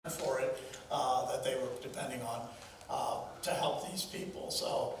depending on, to help these people.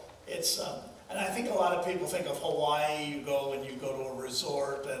 So it's, and I think a lot of people think of Hawaii, you go and you go to a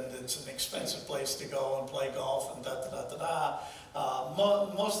resort and it's an expensive place to go and play golf and da-da-da-da-da.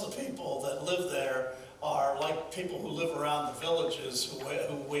 Most of the people that live there are like people who live around the villages,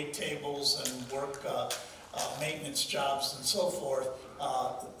 who wait tables and work maintenance jobs and so forth.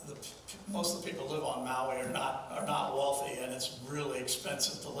 Most of the people who live on Maui are not wealthy, and it's really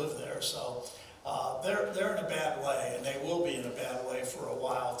expensive to live there. So they're in a bad way, and they will be in a bad way for a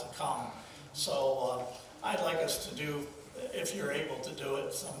while to come. So I'd like us to do, if you're able to do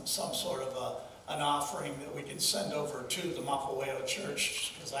it, some sort of an offering that we can send over to the Makaweo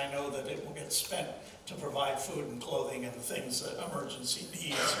Church, because I know that it will get spent to provide food and clothing and the things that emergency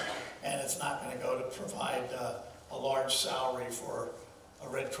needs, and it's not going to go to provide a large salary for a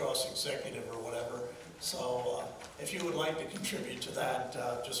Red Cross executive or whatever. So if you would like to contribute to that,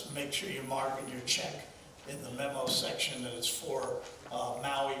 just make sure you mark in your check in the memo section that it's for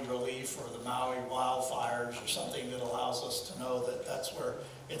Maui relief or the Maui wildfires or something that allows us to know that that's where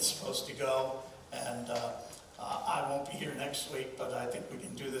it's supposed to go. And I won't be here next week, but I think we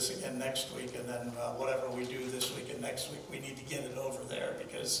can do this again next week, and then whatever we do this week and next week, we need to get it over there,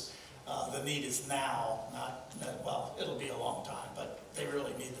 because the need is now, well, it'll be a long time, but they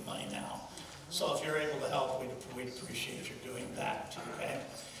really need the money now. So if you're able to help, we'd appreciate you doing that, okay?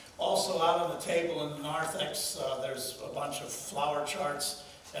 Also, out on the table in the narthex, there's a bunch of flower charts.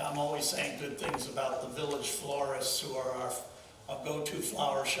 And I'm always saying good things about the village florists, who are our go-to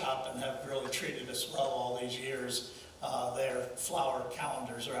flower shop and have really treated us well all these years. Their flower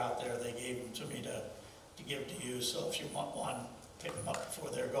calendars are out there. They gave them to me to give to you. So if you want one, pick them up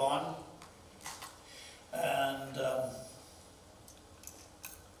before they're gone. And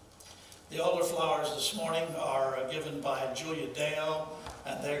the altar flowers this morning are given by Julia Deo,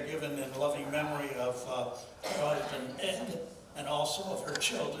 and they're given in loving memory of her husband Ed, and also of her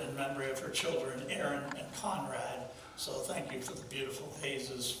children, in memory of her children Aaron and Conrad. So thank you for the beautiful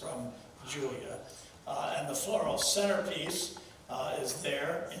vases from Julia. And the floral centerpiece is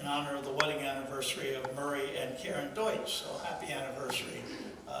there in honor of the wedding anniversary of Murray and Karen Deutsch. So happy anniversary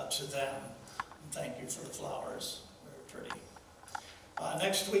to them. And thank you for the flowers. Very pretty.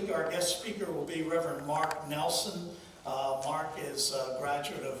 Next week, our guest speaker will be Reverend Mark Nelson. Mark is a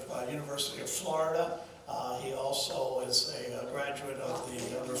graduate of University of Florida. He also is a graduate of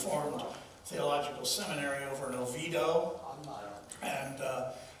the Reformed Theological Seminary over in Oviedo. And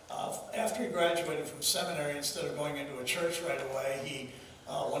after he graduated from seminary, instead of going into a church right away, he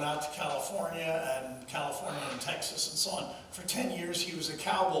went out to California and Texas and so on. For 10 years, he was a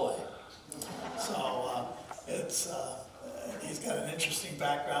cowboy. So he's got an interesting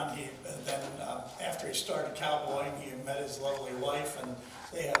background. After he started cowboying, he met his lovely wife, and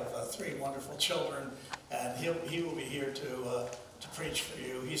they have 3 wonderful children. And he will be here to preach for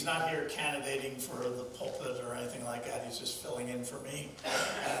you. He's not here candidating for the pulpit or anything like that. He's just filling in for me.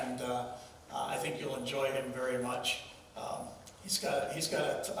 And I think you'll enjoy him very much. He's got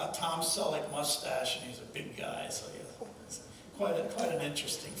a Tom Selleck mustache, and he's a big guy, so he's quite an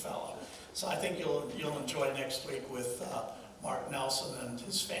interesting fellow. So I think you'll enjoy next week with Mark Nelson and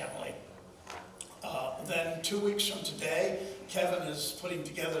his family. Then 2 weeks from today, Kevin is putting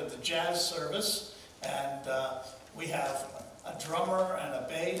together the jazz service, and we have a drummer and a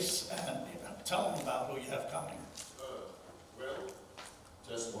bass, and tell them about who you have coming. Well,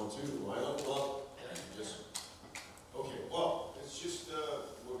 just 1, 2, line up, well, just, okay, well, it's just,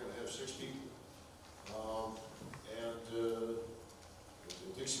 we're going to have 6 people. The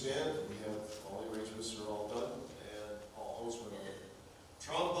Dixie Band, we have all the arrangements are all done, and Paul Holtzman on the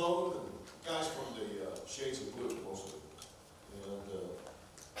trombone, and guys from the Shades of Blue, mostly. And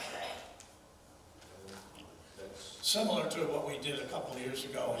that's similar to what we did a couple of years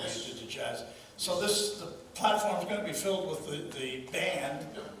ago when we did the jazz. So the platform is going to be filled with the band,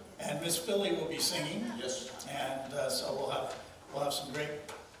 and Miss Billy will be singing. Yes. And so we'll have some great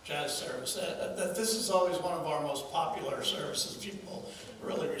jazz service. This is always one of our most popular services. People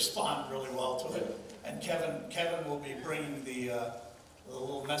really respond really well to it. And Kevin will be bringing the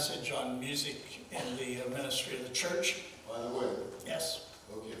little message on music in the ministry of the church. By the way. Yes.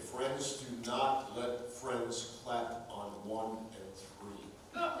 Okay, friends, do not let friends clap on 1 and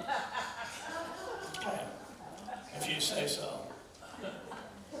 3. Okay. If you say so.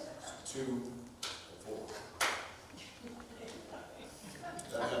 2 and 4.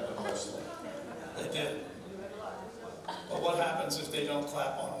 That happened last night. They did. But what happens if they don't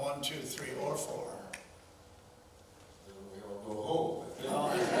clap on 1, 2, 3, or 4? Then we all go home.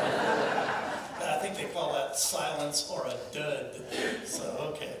 I think they call that silence or a dud. So,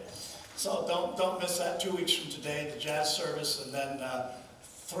 okay. So don't miss that. 2 weeks from today, the jazz service, and then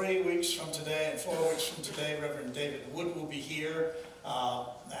 3 weeks from today and 4 weeks from today, Reverend David Wood will be here.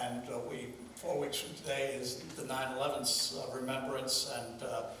 And 4 weeks from today is the 9/11's remembrance, and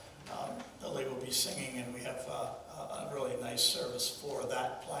Billy will be singing, and we have a really nice service for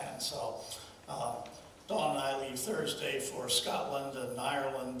that plan. So Dawn and I leave Thursday for Scotland and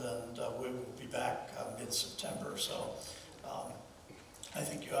Ireland, and we will be back mid-September. So I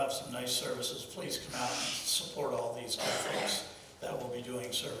think you have some nice services. Please come out and support all these other folks that will be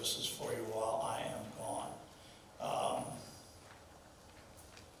doing services for you while I am gone.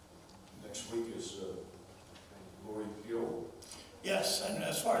 Next week is Lori Gill. Yes, and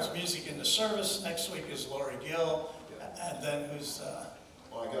as far as music in the service, next week is Lori Gill, and then who's...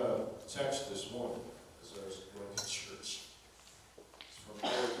 Well, I got a text this morning as I was going to church. It's from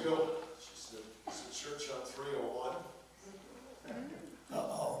Lori Gill. She said, is it church on 301?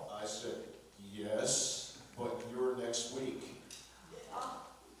 Uh-oh. I said, yes, but you're next week.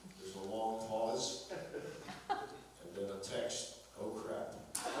 There's a long pause, and then a text, oh crap.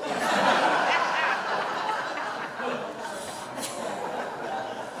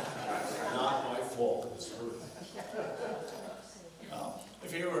 Not my fault, it's hers.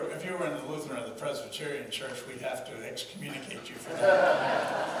 If you were in the Lutheran or the Presbyterian church, we'd have to excommunicate you for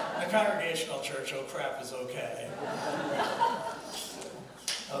that. In the Congregational church, oh crap is okay.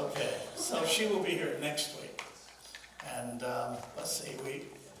 Okay, so she will be here next week. And let's see,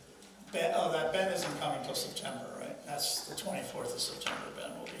 Ben isn't coming till September, right? That's the 24th of September,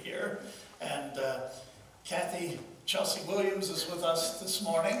 Ben will be here. And Kathy Chelsea Williams is with us this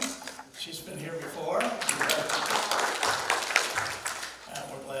morning. She's been here before. And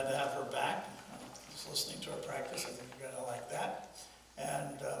we're glad to have her back. I was listening to her practice. I think you're going to like that.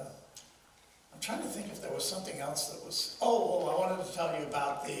 And I'm trying to think if there was something else that was... Oh, I wanted to tell you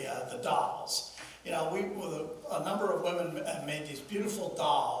about the dolls. You know, a number of women have made these beautiful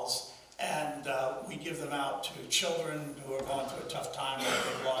dolls, and we give them out to children who are going through a tough time, or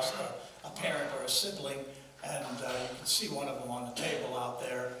they've lost a parent or a sibling, and you can see one of them on the table out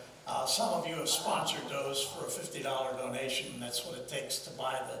there. Some of you have sponsored those for a $50 donation, and that's what it takes to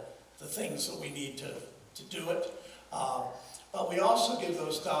buy the things that we need to do it. But we also give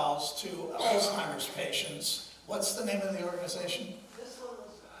those dolls to Alzheimer's patients. What's the name of the organization? This one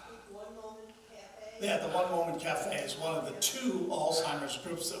was One Moment Cafe. Yeah, the One Moment Cafe is one of the 2 Alzheimer's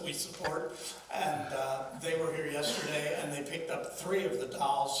groups that we support. And they were here yesterday, and they picked up 3 of the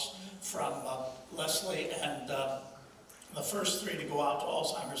dolls from Leslie, and the first 3 to go out to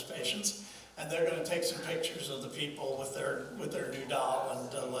Alzheimer's patients. And they're going to take some pictures of the people with their new doll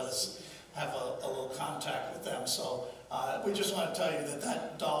and let us have a little contact with them. So we just want to tell you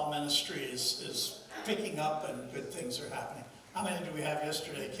that doll ministry is picking up, and good things are happening. How many did we have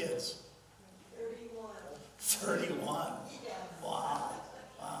yesterday, kids? 31. 31. Yeah. Wow.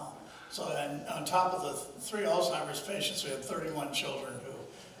 Wow. So, and on top of the 3 Alzheimer's patients, we had 31 children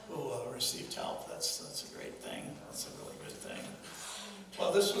who received help. That's a great thing. That's a really good thing.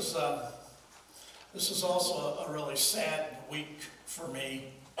 Well, this was also a really sad week for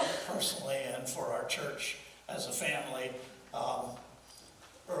me personally, and for our church as a family.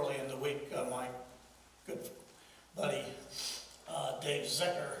 Early in the week, my good buddy Dave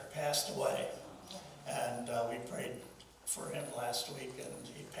Zecker passed away, and we prayed for him last week, and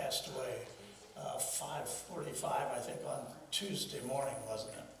he passed away 5:45, I think, on Tuesday morning,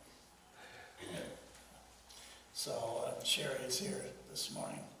 wasn't it? So Sherry is here this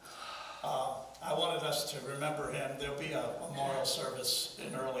morning. I wanted us to remember him. There'll be a memorial service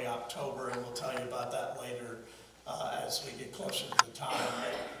in early October, and we'll tell you about that later as we get closer to the time.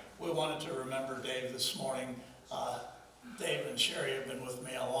 We wanted to remember Dave this morning. Dave and Sherry have been with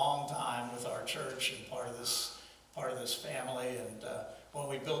me a long time with our church and part of this family. And when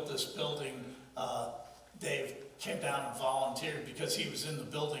we built this building, Dave came down and volunteered because he was in the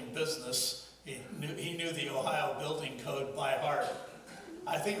building business. He knew the Ohio Building Code by heart.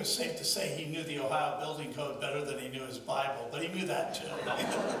 I think it was safe to say he knew the Ohio Building Code better than he knew his Bible, but he knew that too.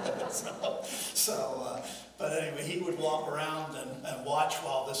 But anyway, he would walk around and watch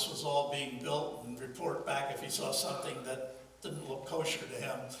while this was all being built and report back if he saw something that didn't look kosher to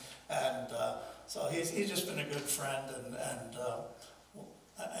him. And so he's just been a good friend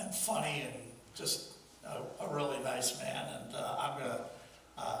and funny, and just a really nice man. And I'm going to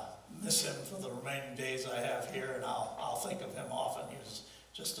miss him for the remaining days I have here, and I'll think of him often. He was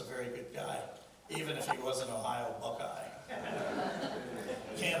just a very good guy, even if he was an Ohio Buckeye.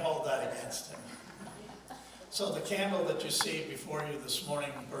 Can't hold that against him. So the candle that you see before you this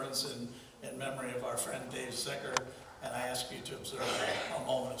morning burns in memory of our friend Dave Zecker. And I ask you to observe a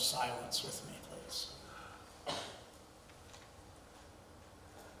moment of silence with me, please.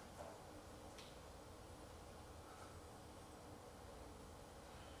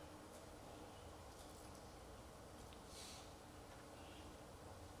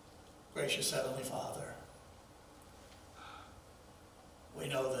 Gracious Heavenly Father, we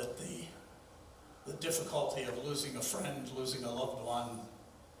know that the difficulty of losing a friend, losing a loved one,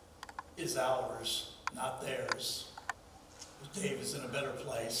 is ours, not theirs. Dave is in a better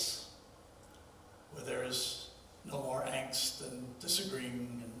place, where there is no more angst and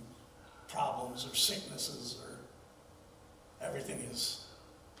disagreeing and problems or sicknesses, or everything is,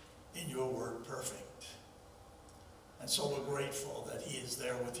 in your word, perfect. And so we're grateful that he is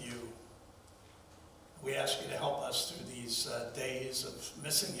there with you. We ask you to help us through these days of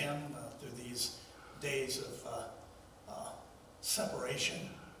missing him, through these days of separation.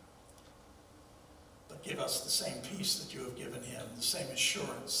 But give us the same peace that you have given him, the same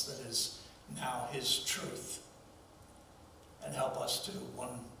assurance that is now his truth. And help us to,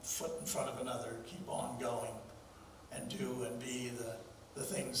 one foot in front of another, keep on going and do and be the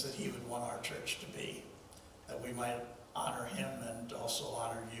things that he would want our church to be, that we might honor him and also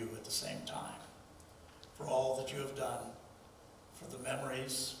honor you at the same time. For all that you have done, for the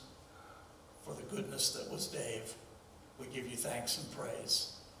memories, for the goodness that was Dave, we give you thanks and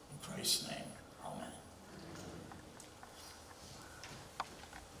praise. In Christ's name, amen.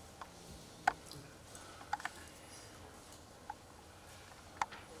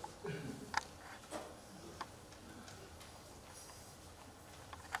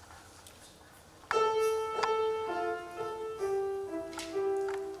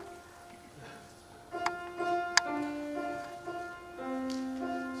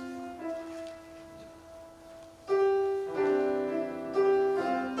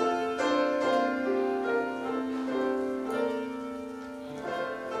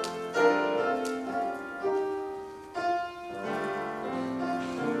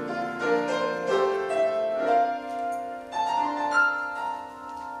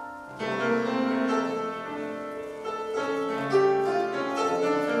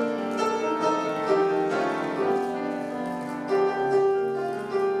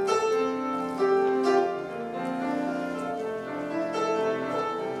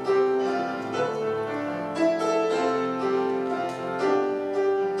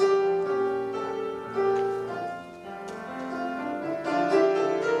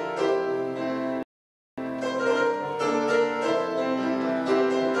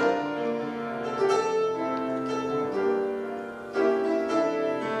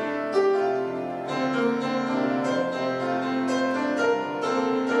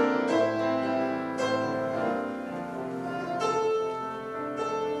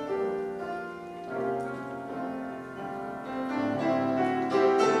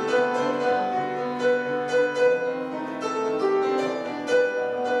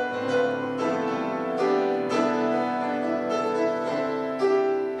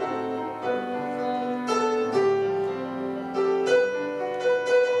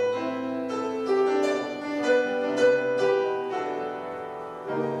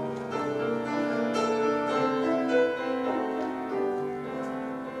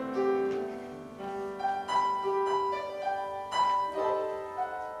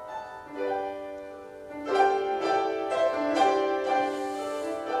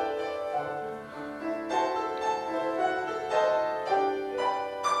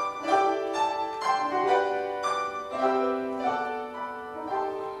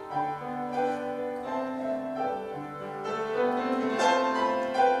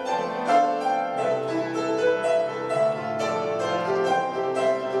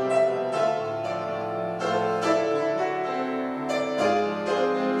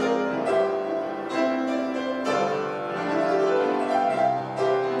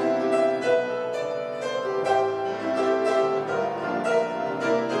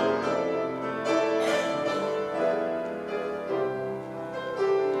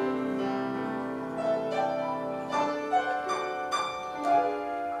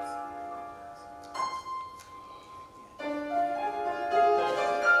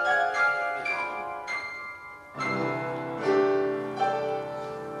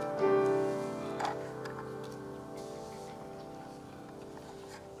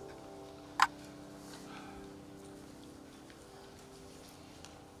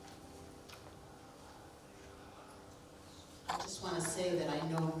 just want to say that I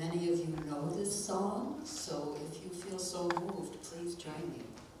know many of you know this song, so if you feel so moved, please join me.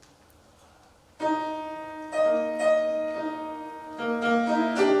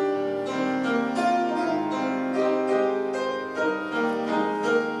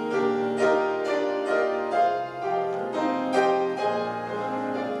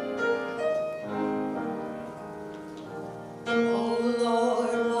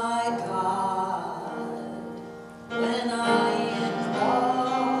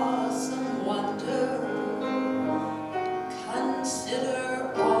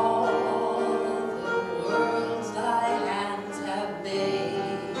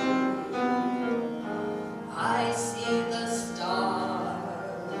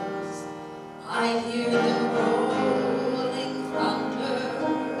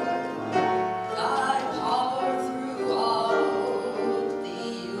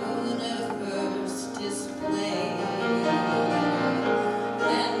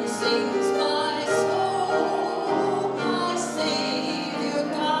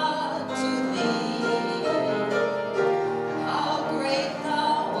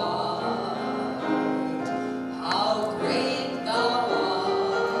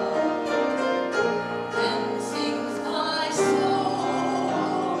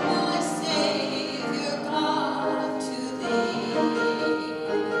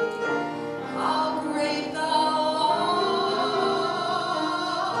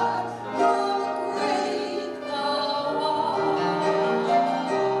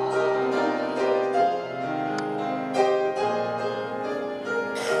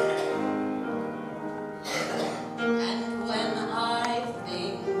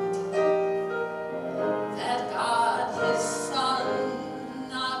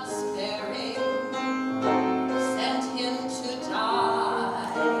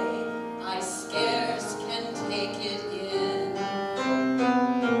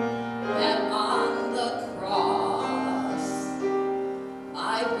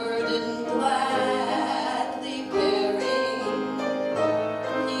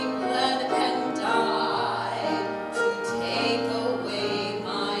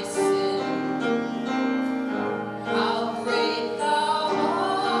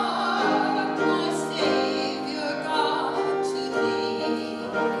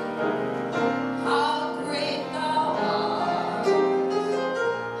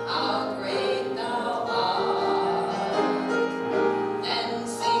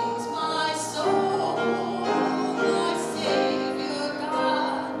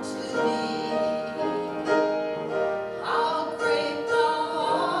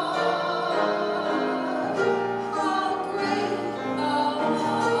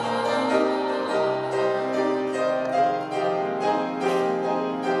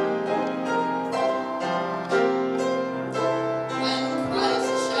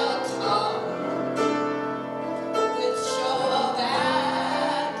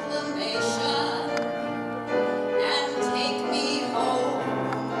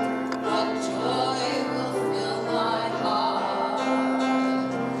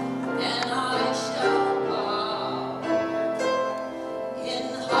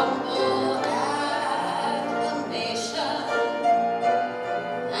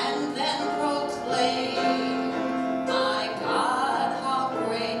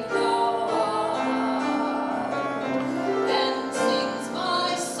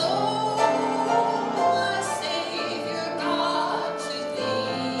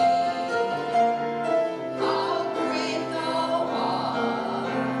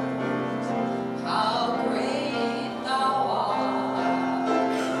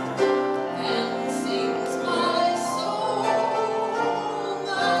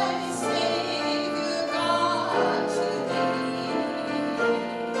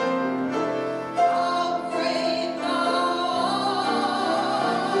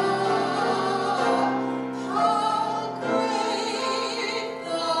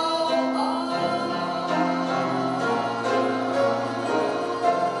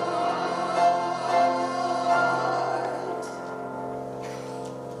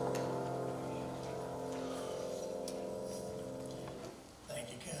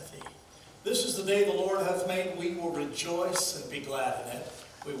 day the Lord hath made, we will rejoice and be glad in it.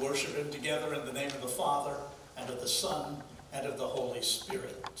 We worship him together in the name of the Father, and of the Son, and of the Holy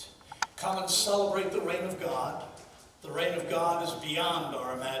Spirit. Come and celebrate the reign of God. The reign of God is beyond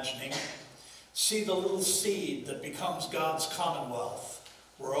our imagining. See the little seed that becomes God's commonwealth,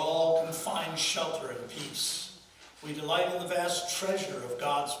 where all can find shelter and peace. We delight in the vast treasure of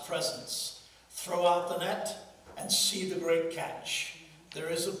God's presence. Throw out the net and see the great catch. There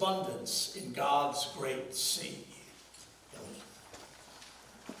is abundance in God's great sea.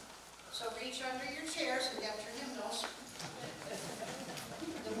 So reach under your chairs and get your hymnals.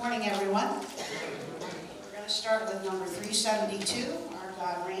 Good morning, everyone. We're going to start with number 372, Our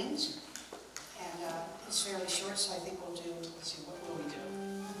God Reigns. And it's fairly short, so I think we'll do, let's see, what will we do?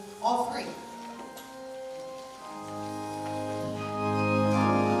 All three.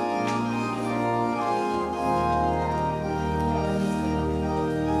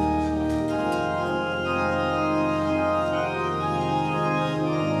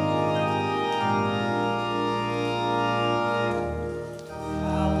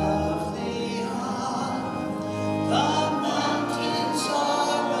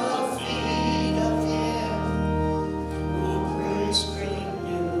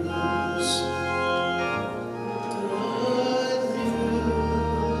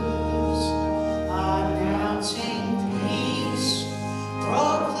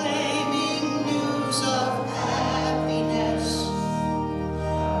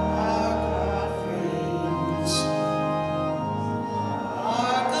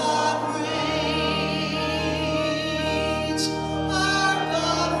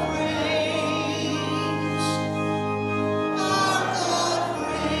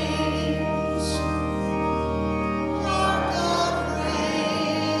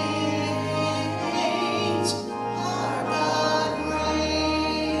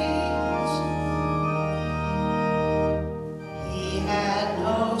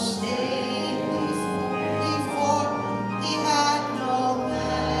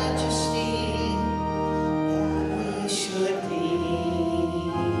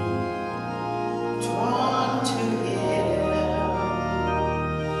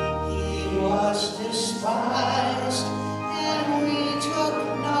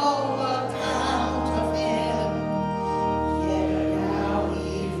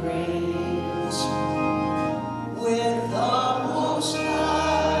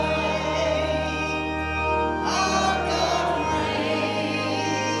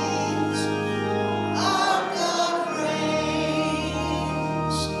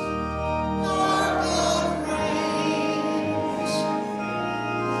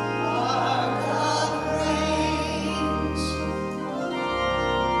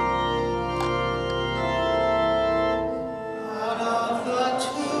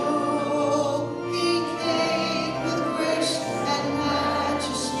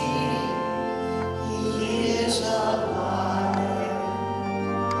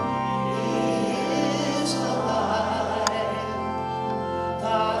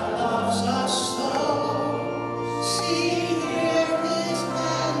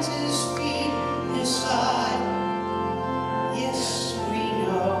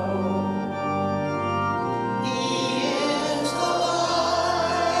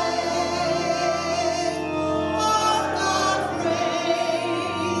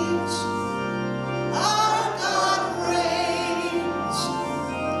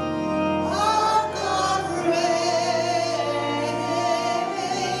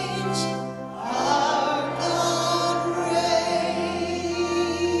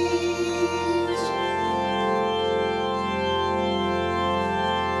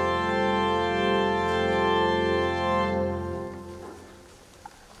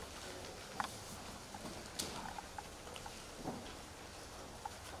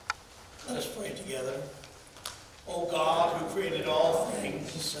 Let us pray together. O God, who created all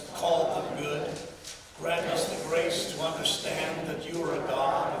things and called them good, grant us the grace to understand that you are a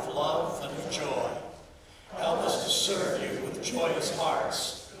God of love and of joy. Help us to serve you with joyous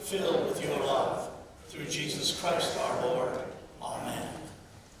hearts, filled with your love. Through Jesus Christ our Lord. Amen.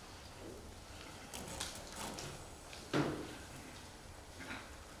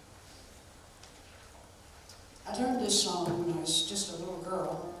 I learned this song when I was just a little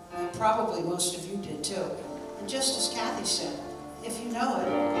girl, and probably most of you did too. And just as Kathy said, if you know it,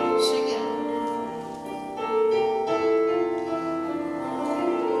 sing it.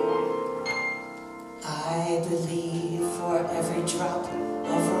 I believe for every drop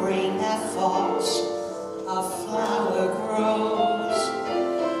of rain that falls, a flower grows.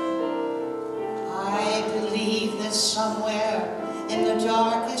 I believe that somewhere in the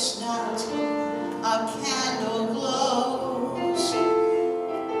darkest night,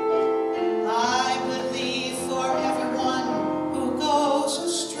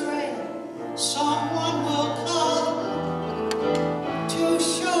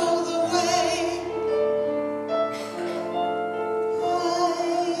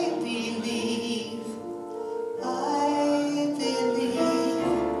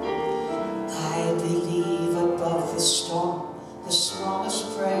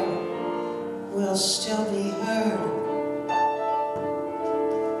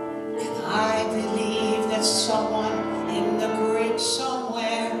 that someone in the great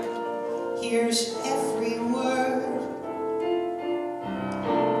somewhere hears every word.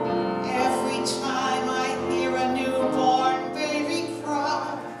 Every time I hear a newborn baby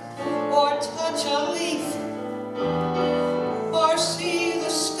cry, or touch a leaf, or see the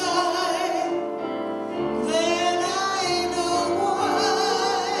sky, then I know why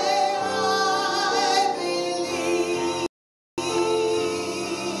I believe.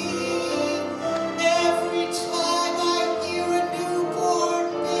 Every time I hear a newborn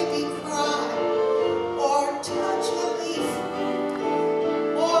baby cry, or touch a leaf,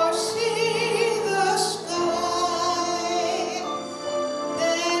 or see the sky,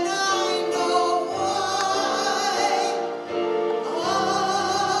 then I know why I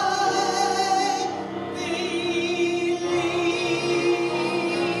believe.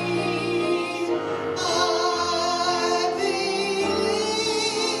 I believe.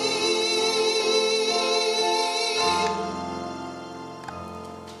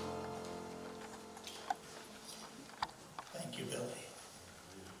 Thank you, Billy.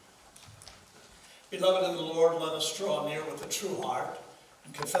 Beloved in the Lord, let us draw near with a true heart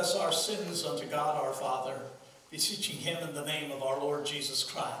and confess our sins unto God our Father, beseeching him in the name of our Lord Jesus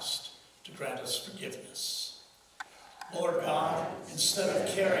Christ to grant us forgiveness. Lord God, instead of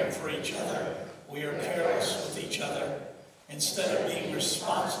caring for each other, we are careless with each other. Instead of being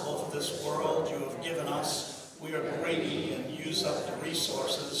responsible for this world you have given us, we are greedy and use up the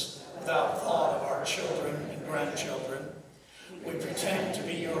resources without thought of our children and grandchildren. We pretend to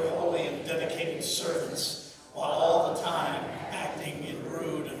be your holy and dedicated servants, while all the time acting in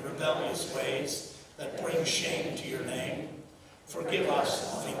rude and rebellious ways that bring shame to your name. Forgive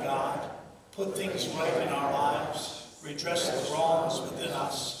us, loving God. Put things right in our lives, redress the wrongs within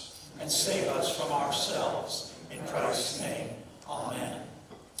us, and save us from ourselves. In Christ's name, amen.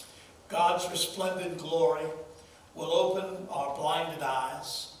 God's resplendent glory will open our blinded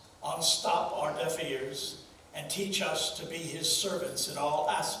eyes, unstop our deaf ears, and teach us to be his servants in all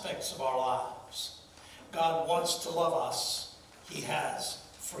aspects of our lives. God wants to love us. He has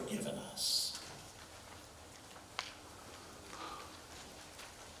forgiven us.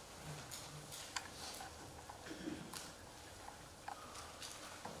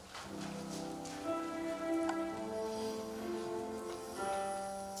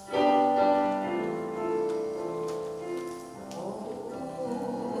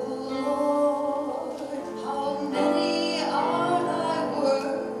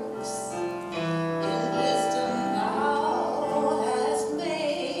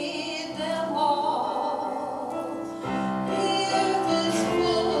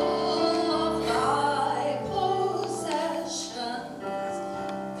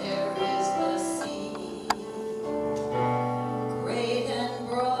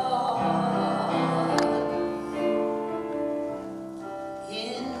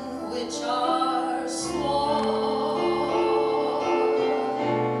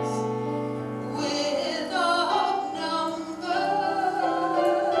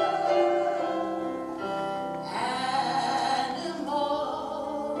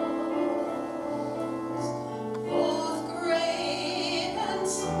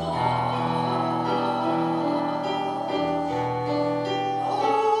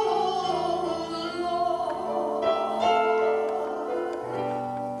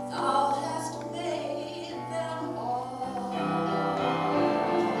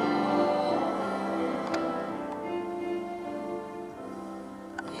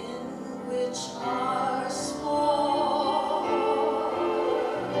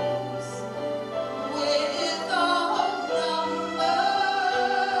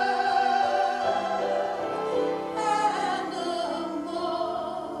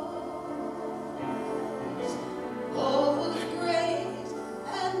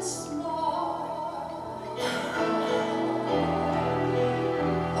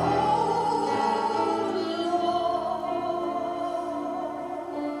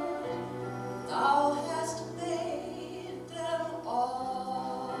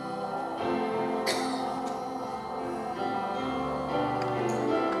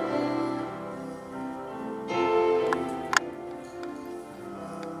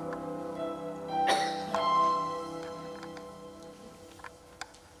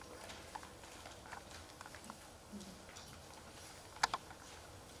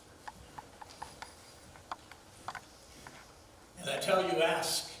 And I tell you,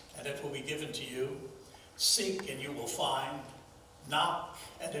 ask, and it will be given to you. Seek, and you will find. Knock,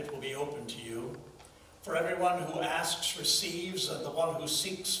 and it will be open to you. For everyone who asks receives, and the one who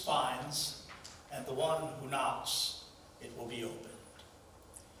seeks finds, and the one who knocks, it will be opened.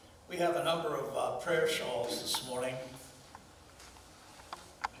 We have a number of prayer shawls this morning,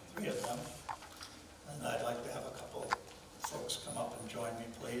 3 of them, and I'd like to have a couple folks come up and join me,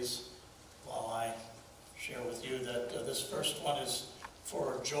 please, while I share with you that this first one is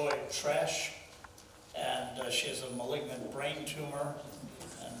for Joy Trash, and she has a malignant brain tumor,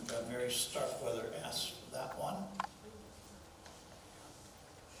 and Mary Starkweather asked for that one.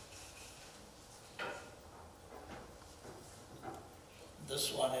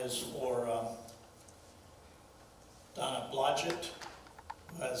 This one is for Donna Blodgett,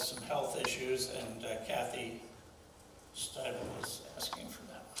 who has some health issues, and Kathy Stiebel is asking for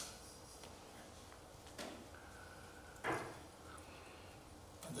that one.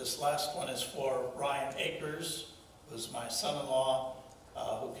 And this last one is for Ryan Akers, who's my son-in-law,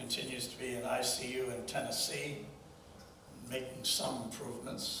 who continues to be in ICU in Tennessee, making some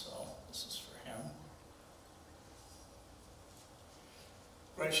improvements, so this is for him.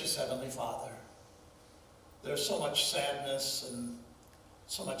 Gracious Heavenly Father, there's so much sadness and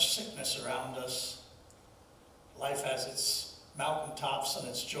so much sickness around us. Life has its mountaintops and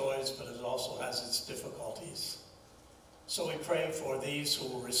its joys, but it also has its difficulties. So we pray for these who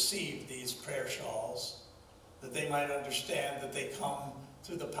will receive these prayer shawls, that they might understand that they come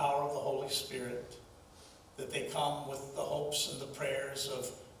through the power of the Holy Spirit, that they come with the hopes and the prayers of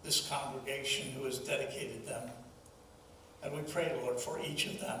this congregation who has dedicated them. And we pray, Lord, for each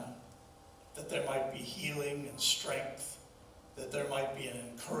of them, that there might be healing and strength, that there might be an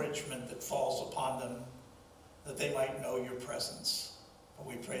encouragement that falls upon them, that they might know your presence. But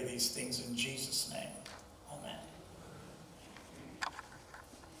we pray these things in Jesus' name. Amen.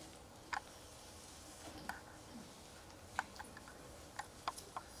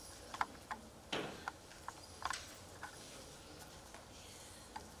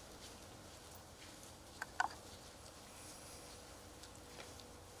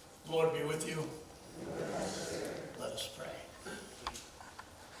 Lord be with you. Let us pray.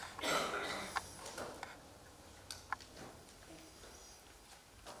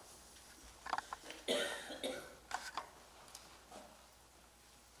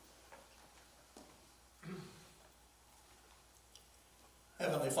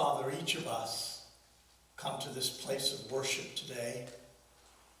 Heavenly Father, each of us come to this place of worship today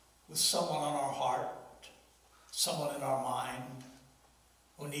with someone on our heart, someone in our mind,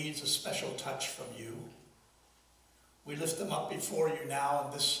 who needs a special touch from you. We lift them up before you now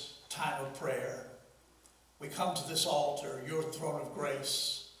in this time of prayer. We come to this altar, your throne of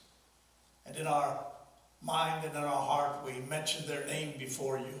grace, and in our mind and in our heart we mention their name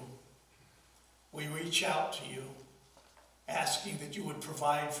before you. We reach out to you, asking that you would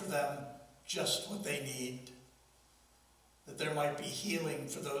provide for them just what they need, that there might be healing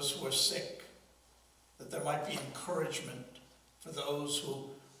for those who are sick, that there might be encouragement for those who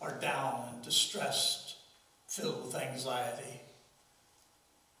are down and distressed, filled with anxiety.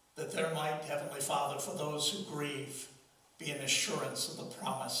 That there might, Heavenly Father, for those who grieve, be an assurance of the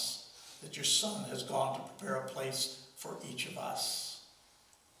promise that your Son has gone to prepare a place for each of us.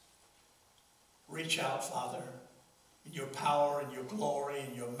 Reach out, Father, in your power and your glory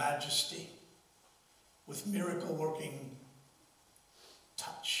and your majesty, with miracle-working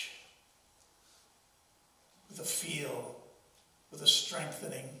touch, with a feel, with a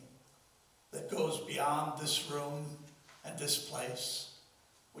strengthening that goes beyond this room and this place,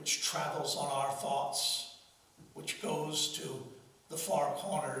 which travels on our thoughts, which goes to the far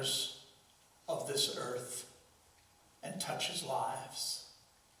corners of this earth and touches lives.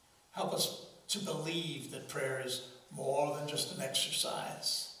 Help us to believe that prayer is more than just an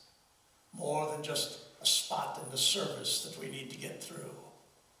exercise, more than just a spot in the service that we need to get through,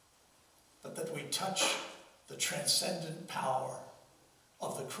 but that we touch the transcendent power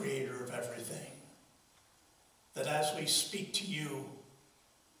of the Creator of everything. That as we speak to you,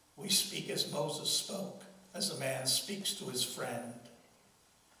 we speak as Moses spoke, as a man speaks to his friend.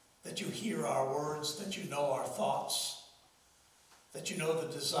 That you hear our words, that you know our thoughts, that you know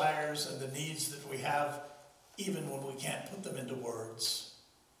the desires and the needs that we have, even when we can't put them into words.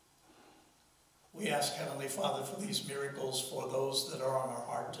 We ask, Heavenly Father, for these miracles for those that are on our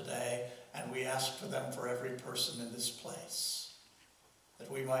heart today, and we ask for them for every person in this place,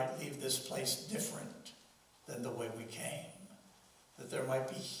 that we might leave this place different than the way we came, that there might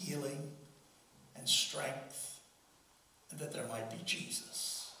be healing and strength, and that there might be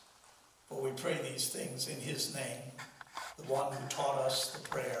Jesus. For we pray these things in his name, the one who taught us the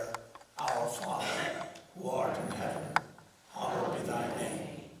prayer, Our Father, who art in heaven, hallowed be thy name.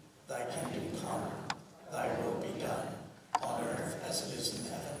 Thy kingdom come, thy will be done, on earth as it is in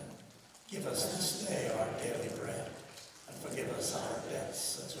heaven. Give us this day our daily bread, and forgive us our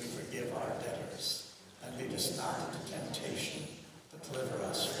debts as we forgive debtors, and lead us not into temptation, but deliver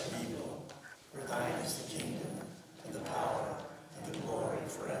us from evil. For thine is the kingdom, and the power, and the glory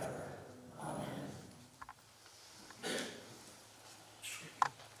forever. Amen.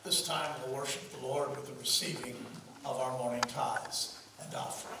 This time we'll worship the Lord with the receiving of our morning tithes and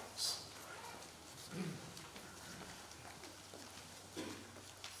offerings.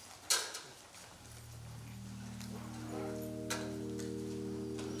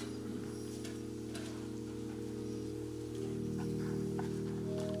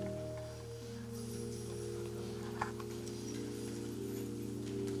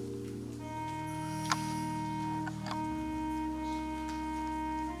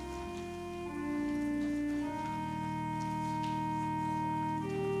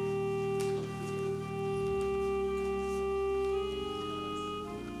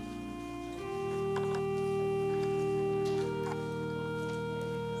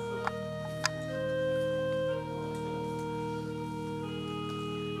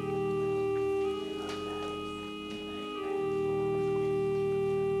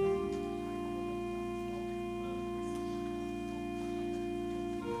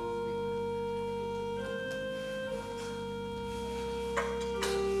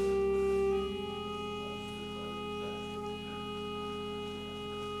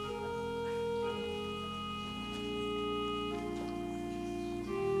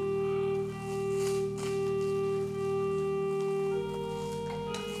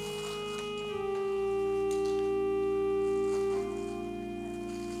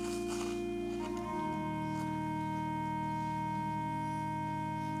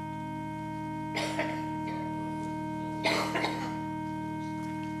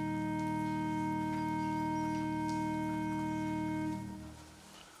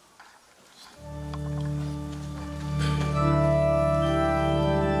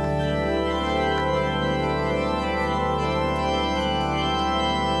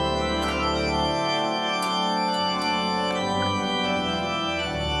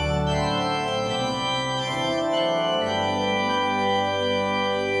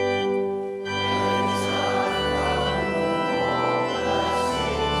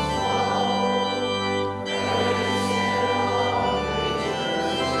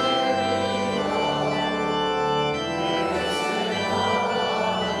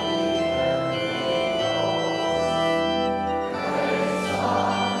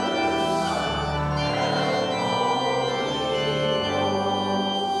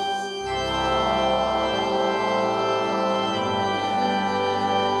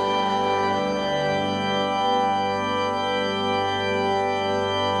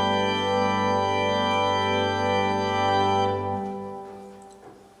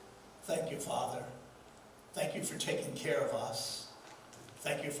 Thank you, Father. Thank you for taking care of us.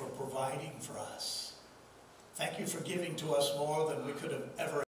 Thank you for providing for us. Thank you for giving to us more than we could have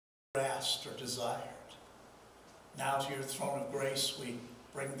ever asked or desired. Now to your throne of grace we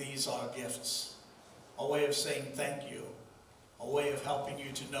bring these our gifts, a way of saying thank you, a way of helping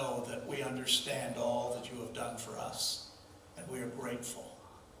you to know that we understand all that you have done for us, and we are grateful.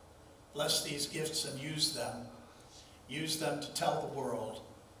 Bless these gifts and use them. Use them to tell the world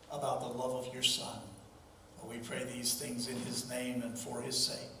about the love of your Son. We pray these things in his name and for his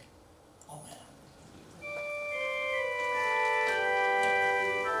sake. Amen.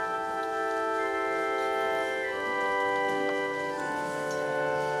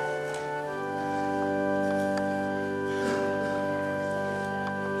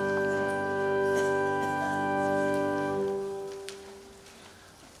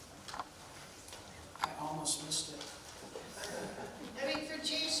 I almost missed it. Living for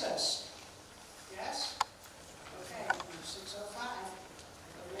Jesus. Yes? Okay, number 605. Are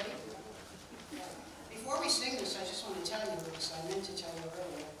you ready? Before we sing this, I just want to tell you, because I meant to tell you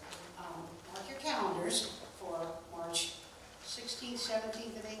earlier, mark your calendars for March 16th,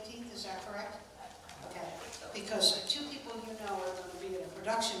 17th, and 18th. Is that correct? Okay. Because two people you know are going to be in a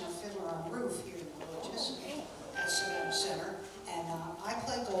production of Fiddler on the Roof here in the Villages at Savannah Center. And I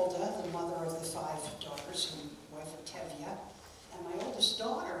play Golda, the mother of the 5 daughters and wife of Tevye. And my oldest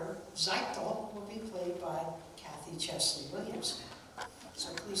daughter, Zeitel, will be played by Kathy Chesley Williams.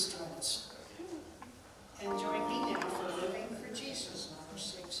 So please join us. And join me now for Living for Jesus, number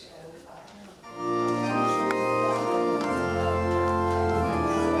 605.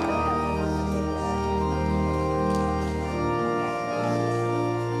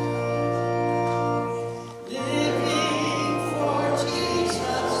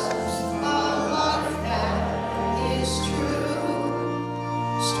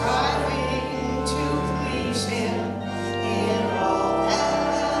 Striving to please him in all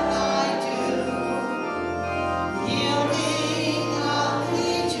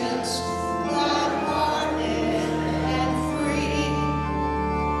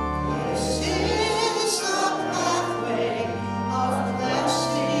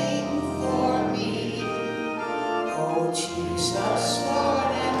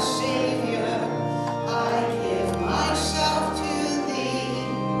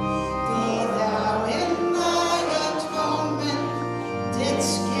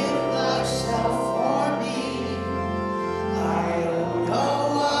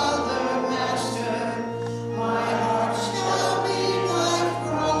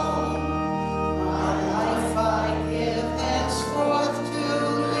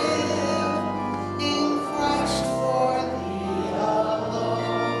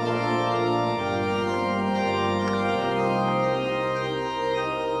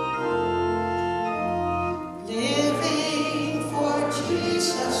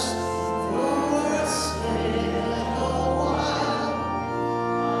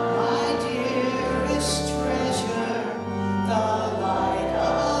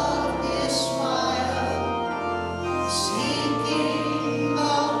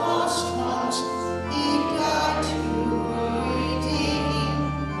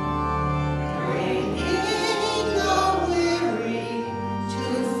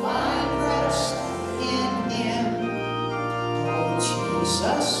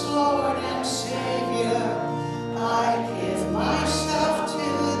Jesus, Lord and Savior, I give myself to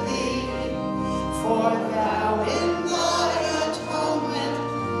thee, for thou in thy atonement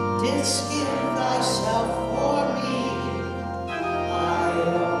didst give thyself for me. I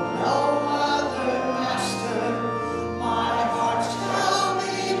owe no other master, my heart shall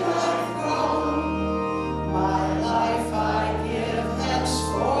be thy throne. My life I give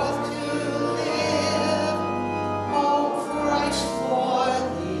henceforth to live, O Christ, for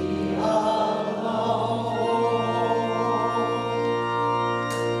thee alone.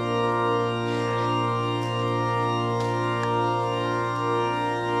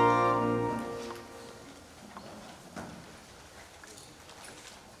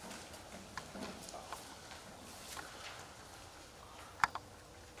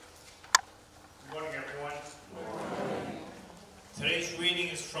 Good morning, everyone. Today's reading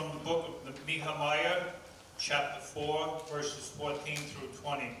is from the book of Nehemiah, chapter 4, verses 14 through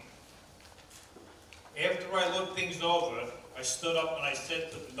 20. After I looked things over, I stood up and I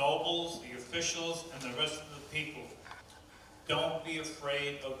said to the nobles, the officials, and the rest of the people, don't be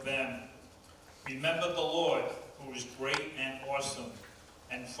afraid of them. Remember the Lord, who is great and awesome,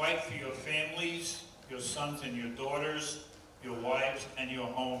 and fight for your families, your sons and your daughters, your wives and your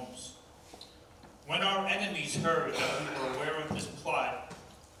homes. When our enemies heard that we were aware of this plot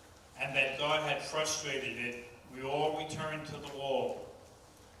and that God had frustrated it, we all returned to the wall,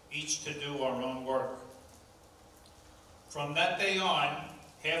 each to do our own work. From that day on,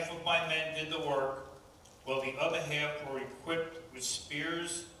 half of my men did the work, while the other half were equipped with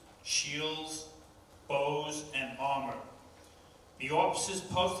spears, shields, bows, and armor. The officers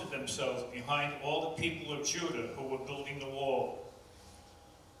posted themselves behind all the people of Judah who were building the wall.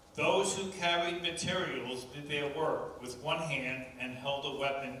 Those who carried materials did their work with one hand and held a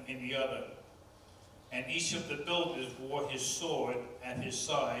weapon in the other. And each of the builders wore his sword at his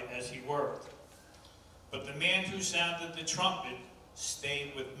side as he worked. But the man who sounded the trumpet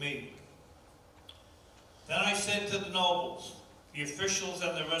stayed with me. Then I said to the nobles, the officials,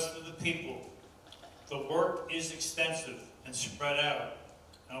 and the rest of the people, the work is extensive and spread out,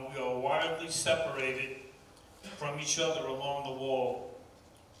 and we are widely separated from each other along the wall.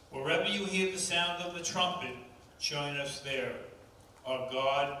 Wherever you hear the sound of the trumpet, join us there. Our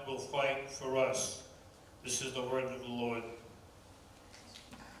God will fight for us. This is the word of the Lord.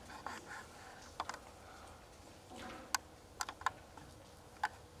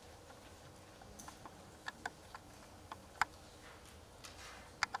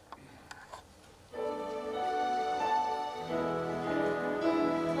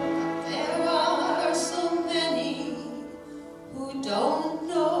 There are so many who don't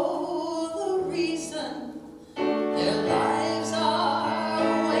know the reason their lives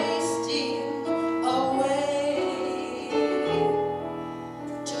are wasting away.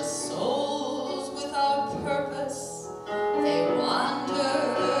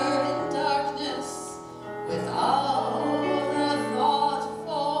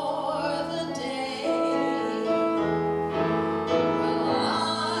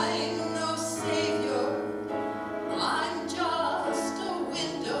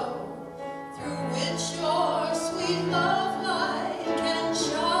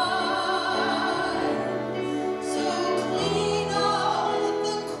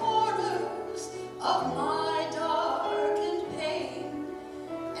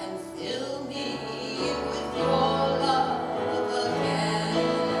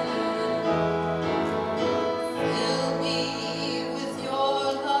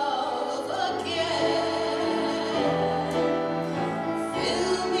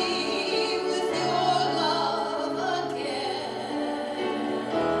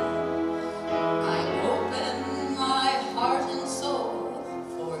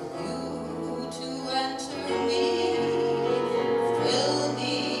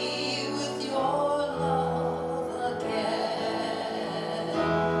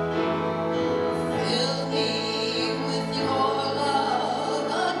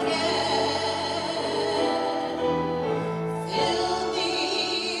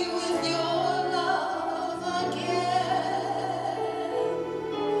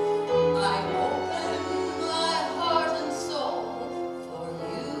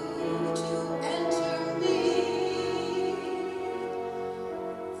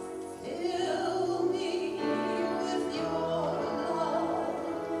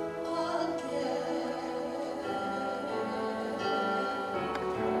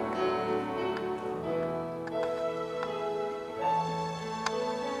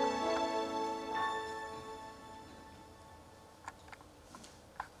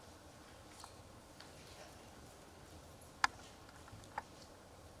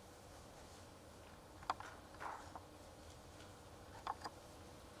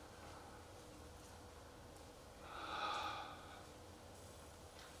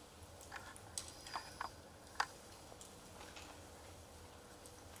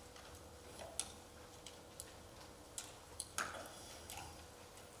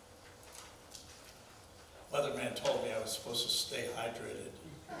 weatherman told me I was supposed to stay hydrated.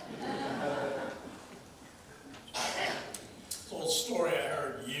 It's an old story I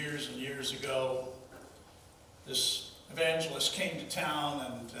heard years and years ago. This evangelist came to town,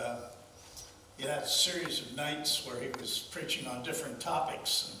 and he had a series of nights where he was preaching on different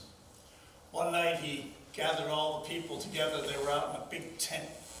topics. And one night he gathered all the people together. They were out in a big tent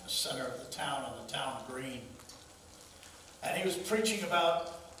in the center of the town, on the town green. And he was preaching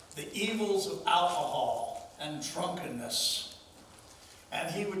about the evils of alcohol and drunkenness.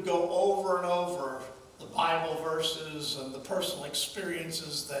 And he would go over and over the Bible verses and the personal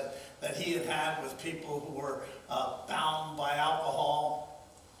experiences that he had had with people who were bound by alcohol,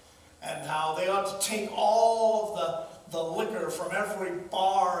 and how they ought to take all of the liquor from every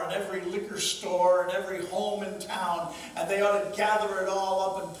bar and every liquor store and every home in town, and they ought to gather it all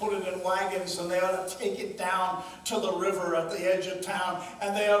up and put it in wagons, and they ought to take it down to the river at the edge of town,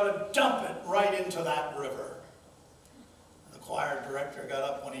 and they ought to dump it right into that river. And the choir director got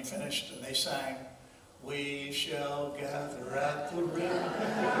up when he finished, and they sang, "We shall gather at the river."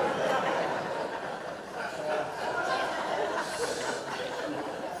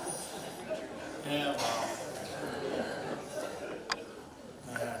 Yeah, well.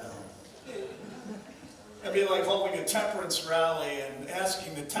 It'd be like holding a temperance rally and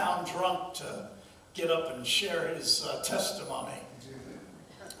asking the town drunk to get up and share his testimony.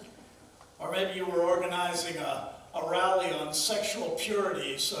 Or maybe you were organizing a rally on sexual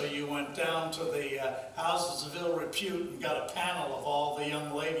purity, so you went down to the houses of ill repute and got a panel of all the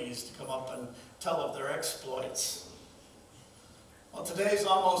young ladies to come up and tell of their exploits. Well, today's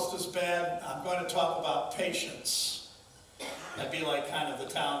almost as bad. I'm going to talk about patience. I'd be like kind of the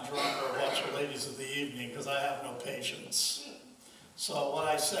town drunk or a bunch of ladies of the evening, because I have no patience. So what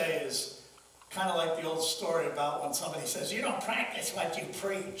I say is kind of like the old story about when somebody says, "You don't practice what you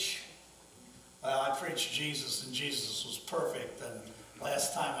preach." Well, I preach Jesus, and Jesus was perfect, and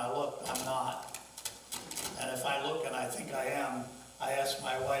last time I looked, I'm not. And if I look and I think I am, I ask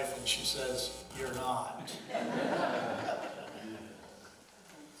my wife, and she says, "You're not."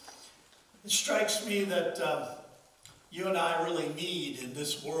 It strikes me that you and I really need, in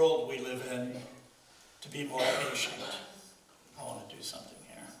this world we live in, to be more patient. I want to do something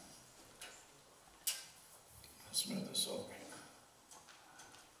here. Let's move this over here.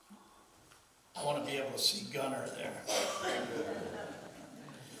 I want to be able to see Gunner there.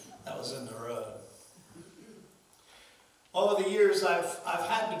 That was in the road. Over the years, I've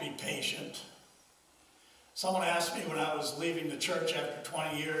had to be patient. Someone asked me when I was leaving the church after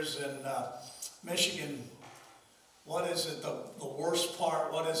 20 years in Michigan, what is it, the worst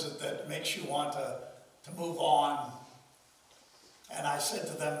part, what is it that makes you want to move on? And I said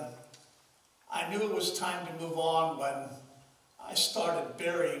to them, I knew it was time to move on when I started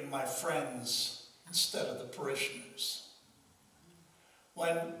burying my friends instead of the parishioners.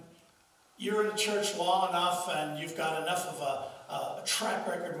 When you're in a church long enough and you've got enough of a track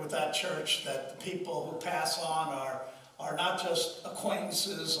record with that church that the people who pass on are not just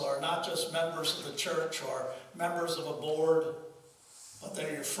acquaintances or not just members of the church or members of a board, but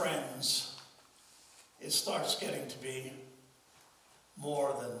they're your friends, it starts getting to be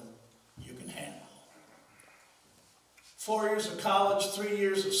more than you can handle. 4 years of college, 3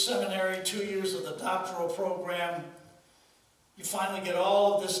 years of seminary, 2 years of the doctoral program. You finally get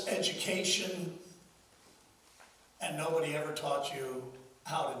all of this education, and nobody ever taught you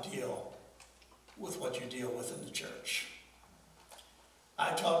how to deal with what you deal with in the church.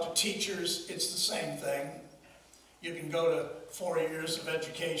 I talk to teachers, it's the same thing. You can go to 4 years of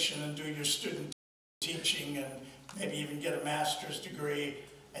education and do your student teaching and maybe even get a master's degree,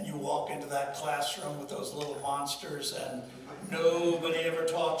 and you walk into that classroom with those little monsters and nobody ever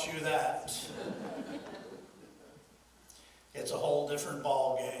taught you that. It's a whole different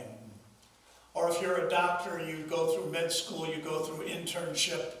ball game. Or if you're a doctor, you go through med school, you go through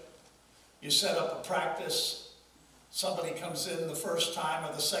internship, you set up a practice. Somebody comes in the first time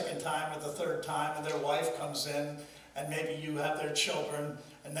or the second time or the third time, and their wife comes in, and maybe you have their children,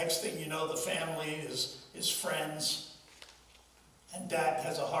 and next thing you know, the family is friends, and dad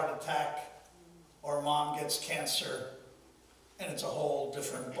has a heart attack, or mom gets cancer, and it's a whole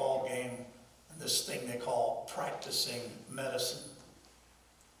different ball game, and this thing they call practicing medicine.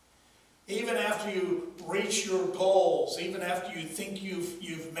 Even after you reach your goals, even after you think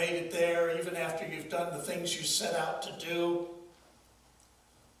you've made it there, even after you've done the things you set out to do,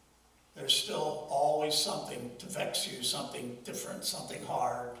 there's still always something to vex you, something different, something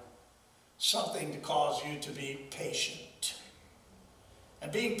hard, something to cause you to be patient.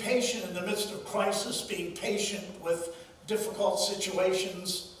 And being patient in the midst of crisis, being patient with difficult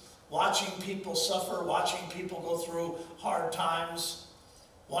situations, watching people suffer, watching people go through hard times,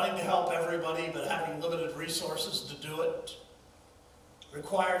 wanting to help everybody but having limited resources to do it,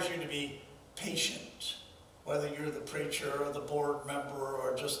 requires you to be patient, whether you're the preacher or the board member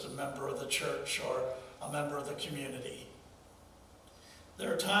or just a member of the church or a member of the community.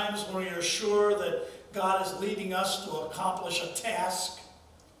 There are times when you're sure that God is leading us to accomplish a task,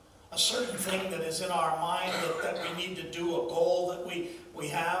 a certain thing that is in our mind that we need to do, a goal that we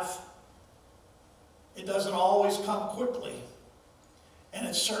have. It doesn't always come quickly. And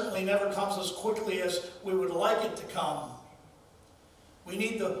it certainly never comes as quickly as we would like it to come. We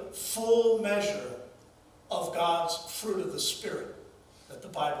need the full measure of God's fruit of the Spirit that the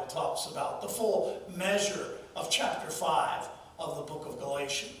Bible talks about. The full measure of chapter 5 of the book of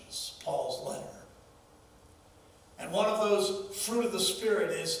Galatians, Paul's letter. And one of those fruit of the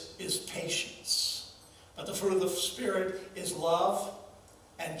Spirit is patience. But the fruit of the Spirit is love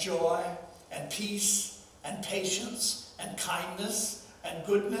and joy and peace and patience and kindness and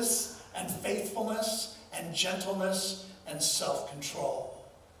goodness and faithfulness and gentleness and self-control.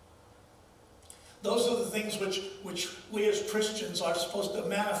 Those are the things which we as Christians are supposed to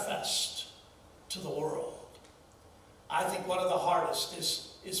manifest to the world. I think one of the hardest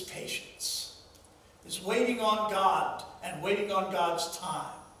is patience. Is waiting on God and waiting on God's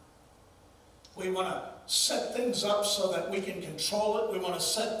time. We want to set things up so that we can control it. We want to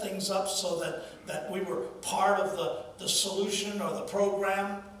set things up so that we were part of the solution or the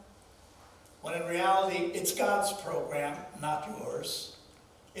program. When in reality, it's God's program, not yours.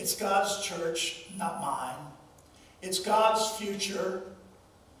 It's God's church, not mine. It's God's future,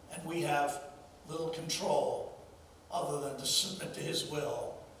 and we have little control other than to submit to His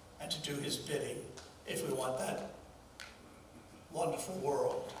will and to do His bidding if we want that wonderful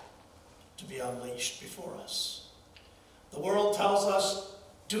world to be unleashed before us. The world tells us,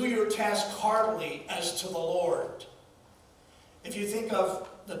 do your task heartily as to the Lord. If you think of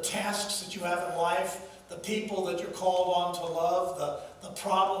the tasks that you have in life, the people that you're called on to love, the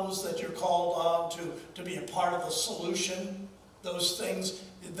problems that you're called on to be a part of the solution, those things,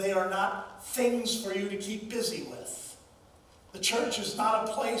 they are not things for you to keep busy with. The church is not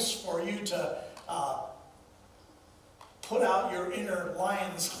a place for you to put out your inner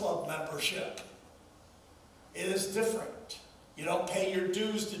Lions Club membership. It is different. You don't pay your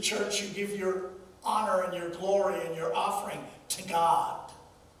dues to church. You give your honor and your glory and your offering to God.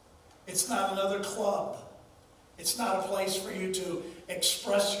 It's not another club. It's not a place for you to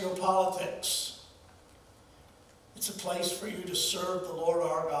express your politics. It's a place for you to serve the Lord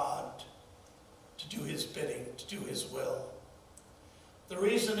our God, to do His bidding, to do His will. The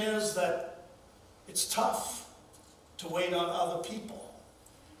reason is that it's tough to wait on other people.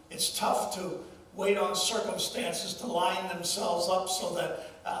 It's tough to wait on circumstances to line themselves up so that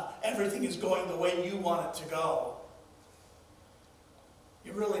everything is going the way you want it to go.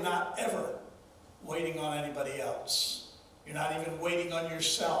 You're really not ever waiting on anybody else. You're not even waiting on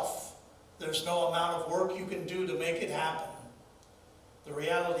yourself. There's no amount of work you can do to make it happen. The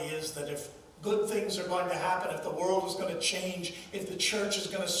reality is that if good things are going to happen, if the world is going to change, if the church is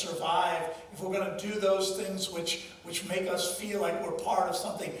going to survive, if we're going to do those things which make us feel like we're part of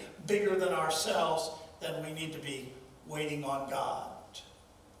something bigger than ourselves, then we need to be waiting on God.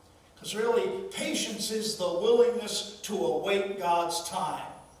 Because really, patience is the willingness to await God's time.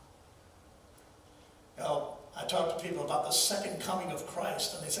 You know, I talk to people about the second coming of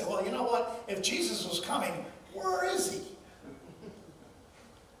Christ, and they say, well, you know what? If Jesus was coming, where is He?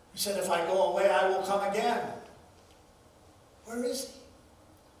 He said, if I go away, I will come again. Where is He?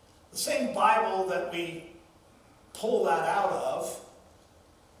 The same Bible that we pull that out of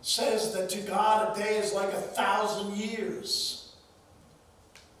says that to God a day is like 1,000 years.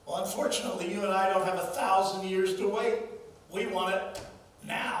 Well, unfortunately, you and I don't have 1,000 years to wait. We want it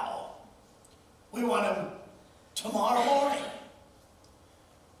now. We want Him tomorrow morning.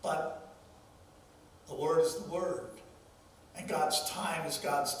 But the Word is the Word. And God's time is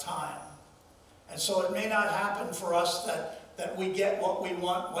God's time. And so it may not happen for us that we get what we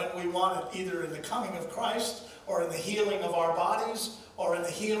want when we want it, either in the coming of Christ or in the healing of our bodies or in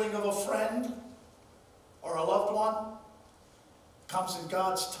the healing of a friend or a loved one. It comes in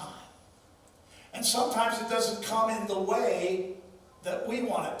God's time. And sometimes it doesn't come in the way that we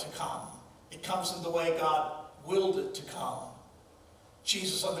want it to come. It comes in the way God willed it to come.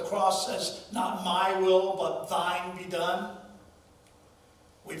 Jesus on the cross says, not my will, but thine be done.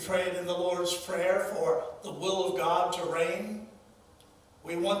 We prayed in the Lord's Prayer for the will of God to reign.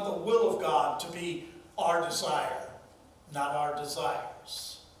 We want the will of God to be our desire, not our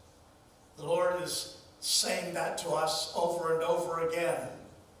desires. The Lord is saying that to us over and over again.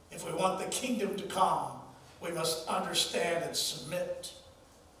 If we want the kingdom to come, we must understand and submit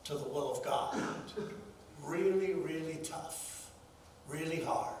to the will of God. Really, really tough. Really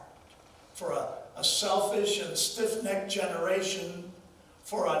hard. For a selfish and stiff-necked generation,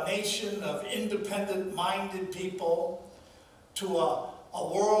 for a nation of independent-minded people, to a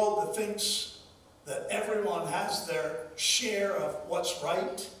world that thinks that everyone has their share of what's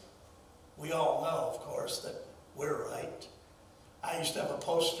right. We all know, of course, that we're right. I used to have a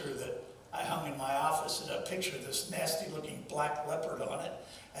poster that I hung in my office that had a picture of this nasty-looking black leopard on it,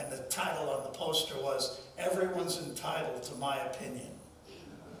 and the title on the poster was, "Everyone's entitled to my opinion."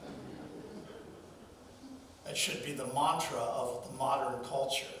 That should be the mantra of the modern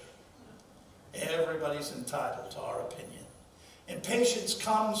culture. Everybody's entitled to our opinion. Impatience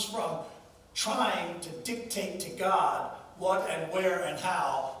comes from trying to dictate to God what and where and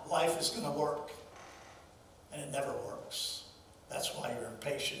how life is going to work. And it never works. That's why you're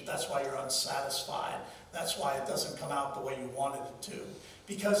impatient. That's why you're unsatisfied. That's why it doesn't come out the way you wanted it to.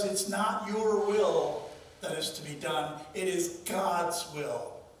 Because it's not your will that is to be done. It is God's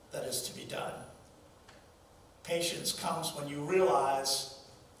will that is to be done. Patience comes when you realize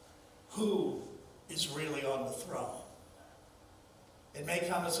who is really on the throne. It may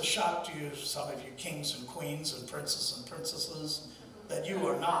come as a shock to you, some of you kings and queens and princes and princesses, that you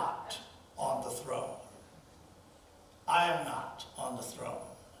are not on the throne. I am not on the throne.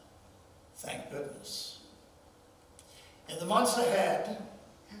 Thank goodness. In the months ahead,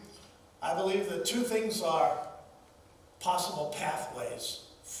 I believe that two things are possible pathways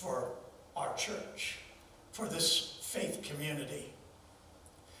for our church, for this faith community.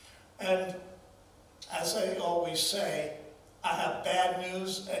 And as I always say, I have bad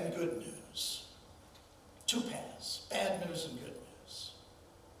news and good news. Two paths, bad news and good news.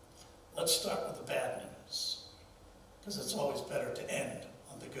 Let's start with the bad news, because it's always better to end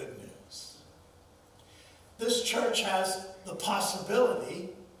on the good news. This church has the possibility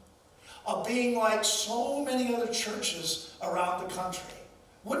of being like so many other churches around the country.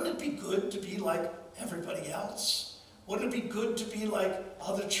 Wouldn't it be good to be like everybody else? Wouldn't it be good to be like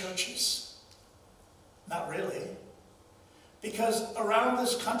other churches? Not really. Because around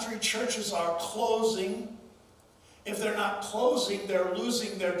this country, churches are closing. If they're not closing, they're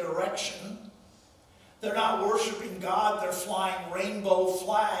losing their direction. They're not worshiping God, they're flying rainbow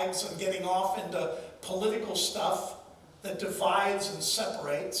flags and getting off into political stuff that divides and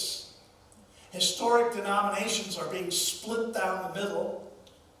separates. Historic denominations are being split down the middle.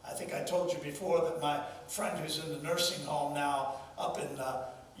 I think I told you before that my friend who's in the nursing home now up in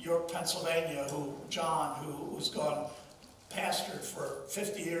York, Pennsylvania, who's gone pastored for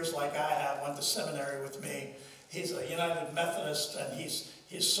 50 years like I have, went to seminary with me. He's a United Methodist, and he's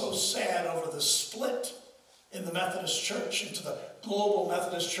so sad over the split in the Methodist Church into the Global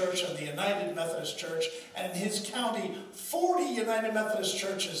Methodist Church and the United Methodist Church. And in his county, 40 United Methodist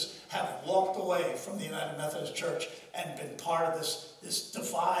churches have walked away from the United Methodist Church and been part of this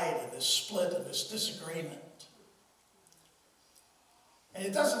divide and this split and this disagreement. And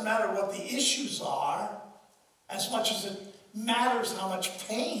it doesn't matter what the issues are, as much as it matters how much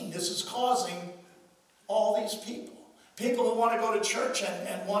pain this is causing all these people. People who want to go to church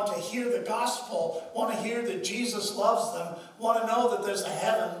and want to hear the gospel, want to hear that Jesus loves them, want to know that there's a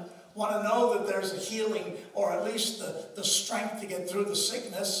heaven, want to know that there's a healing, or at least the strength to get through the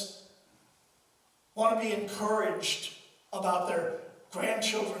sickness, want to be encouraged about their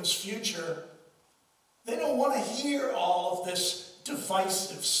grandchildren's future. They don't want to hear all of this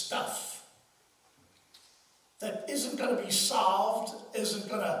divisive stuff that isn't going to be solved, isn't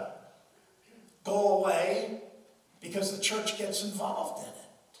going to go away, because the church gets involved in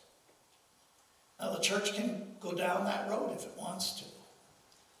it. Now, the church can go down that road if it wants to.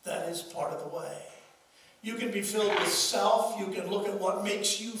 That is part of the way. You can be filled with self. You can look at what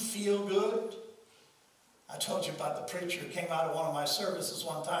makes you feel good. I told you about the preacher who came out of one of my services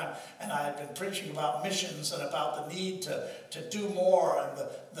one time, and I had been preaching about missions and about the need to do more, and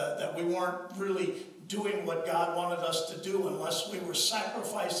that we weren't really doing what God wanted us to do unless we were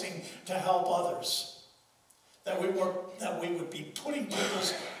sacrificing to help others. That we would be putting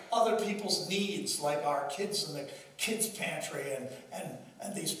other people's needs, like our kids in the kids pantry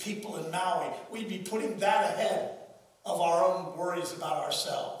and these people in Maui. We'd be putting that ahead of our own worries about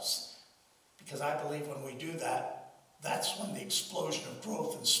ourselves. Because I believe when we do that, that's when the explosion of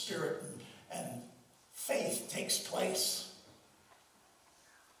growth and spirit and faith takes place.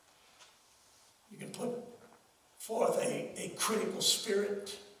 You can put forth a critical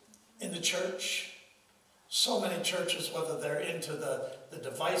spirit in the church. So many churches, whether they're into the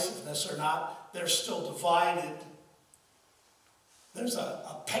divisiveness or not, they're still divided. there's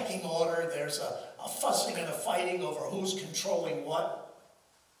a pecking order, there's a fussing and a fighting over who's controlling what.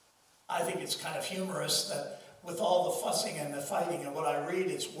 I think it's kind of humorous that with all the fussing and the fighting and what I read,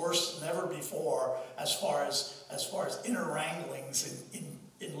 it's worse than ever before as far as inner wranglings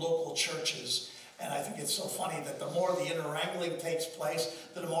in local churches. And I think it's so funny that the more the inner wrangling takes place,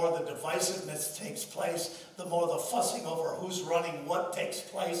 the more the divisiveness takes place, the more the fussing over who's running what takes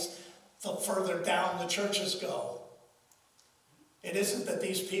place, the further down the churches go. It isn't that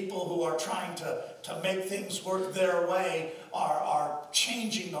these people who are trying to make things work their way are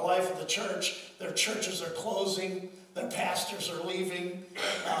changing the life of the church. Their churches are closing, their pastors are leaving,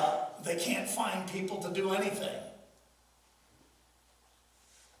 they can't find people to do anything.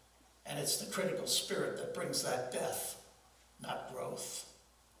 And it's the critical spirit that brings that death, not growth.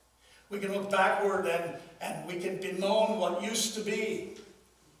 We can look backward and we can bemoan what used to be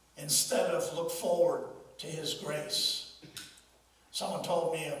instead of look forward to his grace. Someone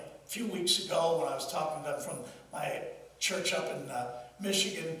told me a few weeks ago when I was talking to them from my church up in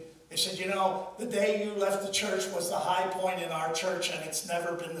Michigan, they said, you know, the day you left the church was the high point in our church, and it's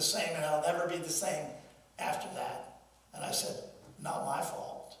never been the same, and it'll never be the same after that. And I said, not my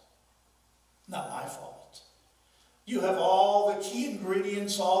fault. Not my fault. You have all the key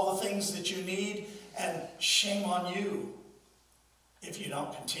ingredients, all the things that you need, and shame on you if you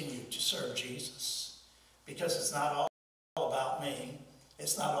don't continue to serve Jesus. Because it's not all about me.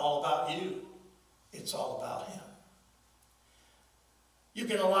 It's not all about you. It's all about him. You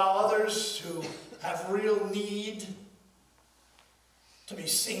can allow others who have real need to be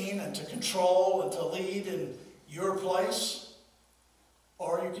seen and to control and to lead in your place.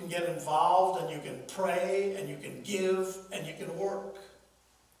 Or you can get involved and you can pray and you can give and you can work.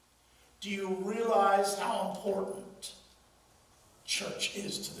 Do you realize how important church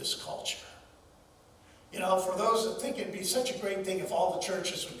is to this culture? You know, for those that think it'd be such a great thing if all the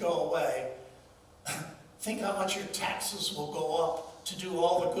churches would go away, think how much your taxes will go up to do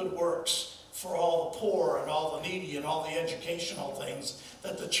all the good works for all the poor and all the needy and all the educational things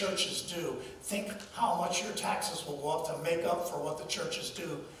that the churches do. Think how much your taxes will go up to make up for what the churches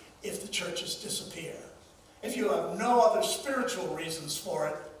do if the churches disappear. If you have no other spiritual reasons for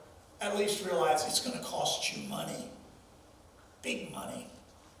it, at least realize it's going to cost you money. Big money.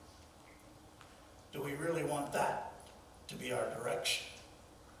 Do we really want that to be our direction?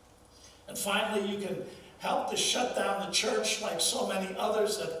 And finally, you can help to shut down the church like so many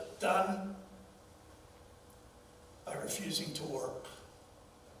others have done by refusing to work,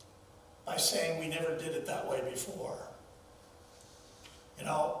 by saying we never did it that way before. You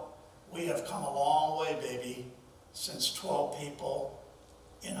know, we have come a long way, baby, since 12 people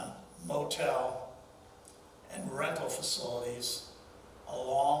in a motel and rental facilities, a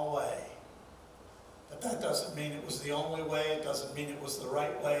long way. But that doesn't mean it was the only way, it doesn't mean it was the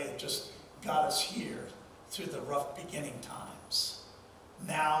right way, it just got us here through the rough beginning times.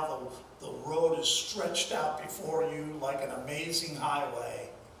 Now the road is stretched out before you like an amazing highway.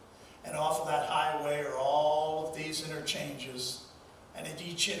 And off of that highway are all of these interchanges. And at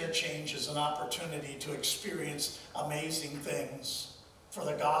each interchange is an opportunity to experience amazing things for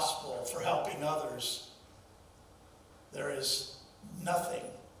the gospel, for helping others. There is nothing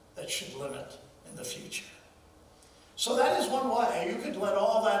that should limit in the future. So that is one way. You could let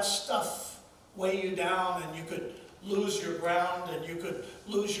all that stuff weigh you down, and you could lose your ground, and you could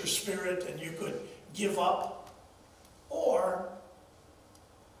lose your spirit, and you could give up. Or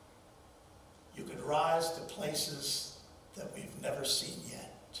you could rise to places that we've never seen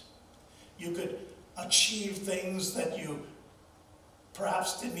yet. You could achieve things that you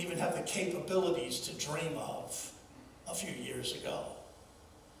perhaps didn't even have the capabilities to dream of a few years ago.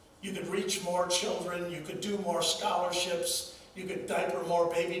 You could reach more children, you could do more scholarships, you could diaper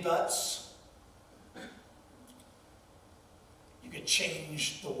more baby butts. You could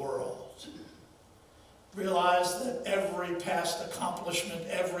change the world. Realize that every past accomplishment,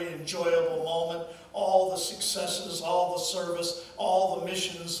 every enjoyable moment, all the successes, all the service, all the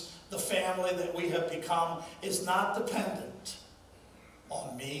missions, the family that we have become is not dependent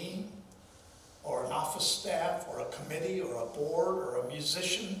on me or an office staff or a committee or a board or a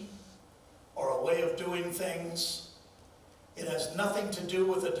musician or a way of doing things. It has nothing to do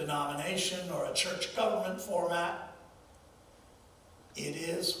with a denomination or a church government format. It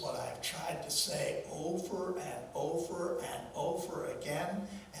is what I've tried to say over and over and over again,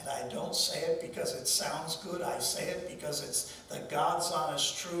 and I don't say it because it sounds good. I say it because it's the God's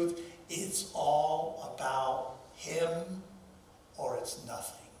honest truth. It's all about him, or it's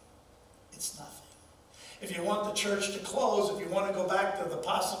nothing. It's nothing. If you want the church to close, if you want to go back to the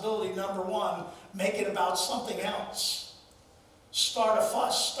possibility number one, make it about something else. start a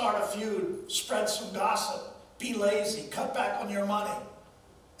fuss, start a feud, spread some gossip, be lazy, cut back on your money,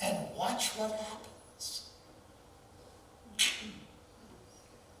 and watch what happens.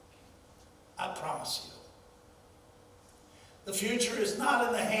 I promise you. The future is not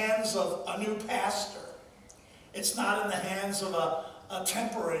in the hands of a new pastor. It's not in the hands of a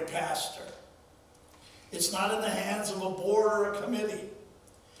temporary pastor. It's not in the hands of a board or a committee.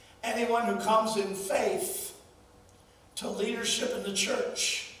 Anyone who comes in faith to leadership in the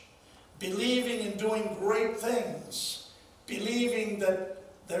church, believing in doing great things, believing that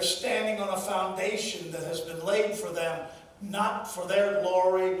they're standing on a foundation that has been laid for them, not for their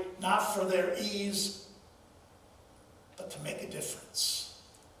glory, not for their ease, but to make a difference,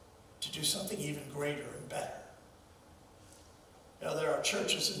 to do something even greater and better. You know, there are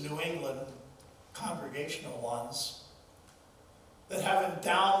churches in New England, Congregational ones, that have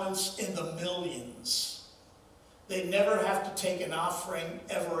endowments in the millions. They never have to take an offering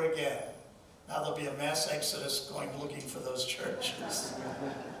ever again. Now there'll be a mass exodus going looking for those churches.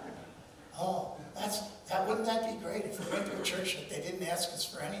 Oh, wouldn't that be great if we went to a church that they didn't ask us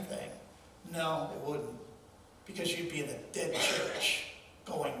for anything? No, it wouldn't. Because you'd be in a dead church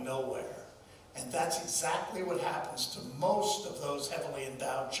going nowhere. And that's exactly what happens to most of those heavily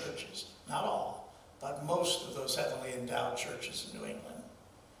endowed churches. Not all, but most of those heavily endowed churches in New England.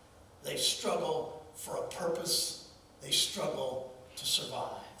 They struggle for a purpose. They struggle to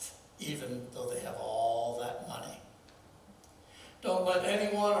survive, even though they have all that money. Don't let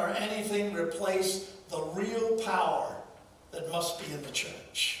anyone or anything replace the real power that must be in the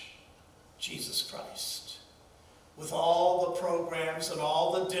church, Jesus Christ. With all the programs and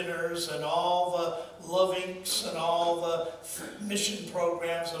all the dinners and all the Love Incs and all the mission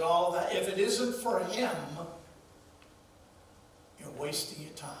programs and all that, if it isn't for him, you're wasting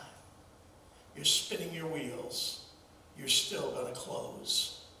your time. You're spinning your wheels. You're still going to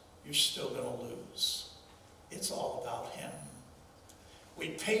close. You're still going to lose. It's all about him. We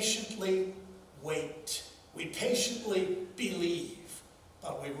patiently wait. We patiently believe.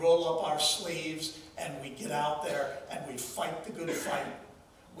 But we roll up our sleeves and we get out there and we fight the good fight.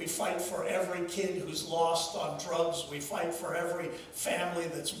 We fight for every kid who's lost on drugs. We fight for every family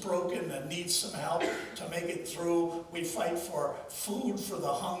that's broken and needs some help to make it through. We fight for food for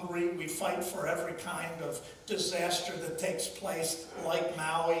the hungry. We fight for every kind of disaster that takes place, like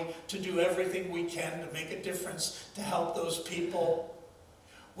Maui, to do everything we can to make a difference, to help those people.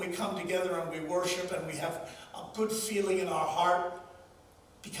 We come together and we worship and we have a good feeling in our heart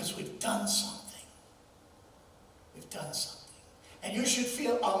because we've done something. We've done something. And you should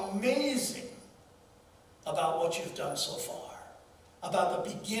feel amazing about what you've done so far, about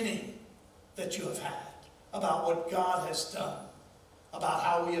the beginning that you have had, about what God has done, about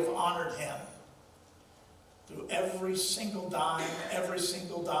how we have honored him through every single dime, every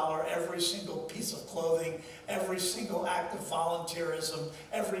single dollar, every single piece of clothing, every single act of volunteerism,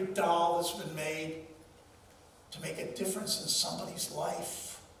 every doll that's been made to make a difference in somebody's life.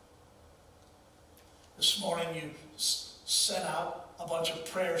 This morning you sent out a bunch of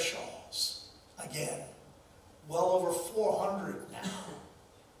prayer shawls. Again, well over 400 now.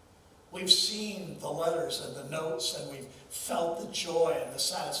 We've seen the letters and the notes, and we've felt the joy and the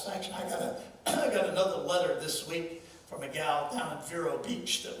satisfaction. I got another letter this week from a gal down at Vero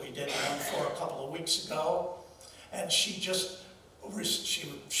Beach that we did one for a couple of weeks ago, and she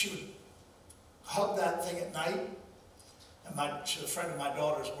would hug that thing at night. And she's a friend of my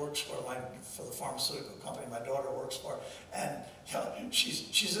daughter's, works for the pharmaceutical company my daughter works for. And you know,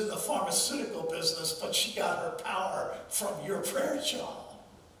 she's in the pharmaceutical business, but she got her power from your prayer shawl.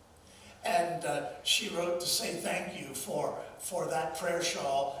 And she wrote to say thank you for that prayer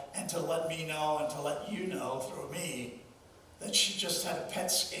shawl, and to let me know and to let you know through me that she just had a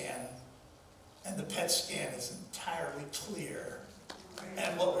PET scan, and the PET scan is entirely clear.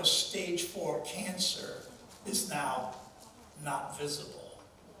 And what was stage 4 cancer is now not visible.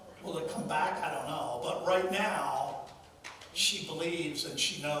 Will it come back? I don't know. But right now, she believes and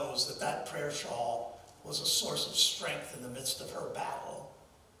she knows that that prayer shawl was a source of strength in the midst of her battle.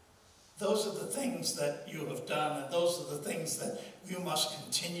 Those are the things that you have done, and those are the things that you must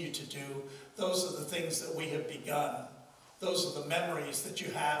continue to do. Those are the things that we have begun. Those are the memories that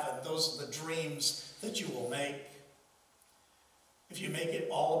you have, and those are the dreams that you will make. If you make it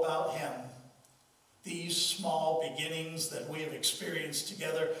all about him, these small beginnings that we have experienced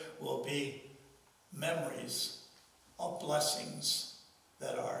together will be memories of blessings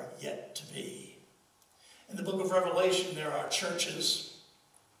that are yet to be. In the book of Revelation, there are churches,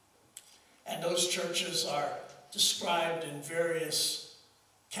 and those churches are described in various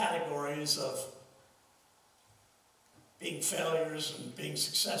categories of being failures and being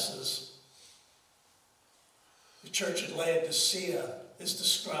successes. The church at Laodicea is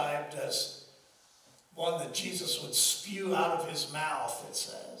described as one that Jesus would spew out of his mouth, it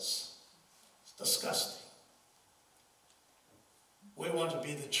says. It's disgusting. We want to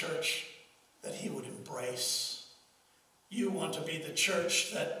be the church that he would embrace. You want to be the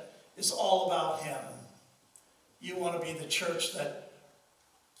church that is all about him. You want to be the church that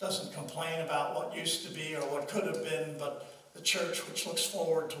doesn't complain about what used to be or what could have been, but the church which looks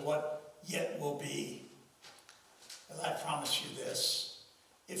forward to what yet will be. And I promise you this,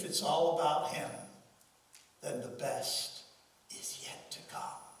 if it's all about him, then the best is yet to come.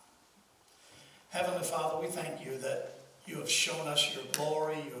 Heavenly Father, we thank you that you have shown us your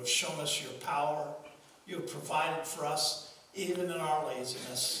glory, you have shown us your power, you have provided for us even in our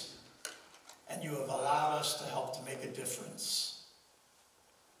laziness, and you have allowed us to help to make a difference.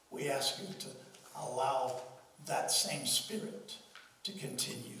 We ask you to allow that same Spirit to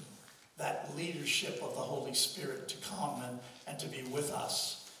continue, that leadership of the Holy Spirit to come and to be with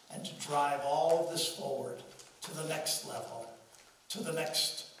us and to drive all of this forward to the next level, to the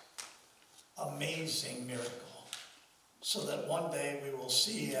next amazing miracle, so that one day we will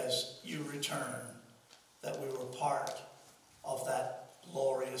see as you return that we were part of that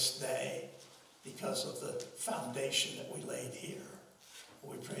glorious day because of the foundation that we laid here.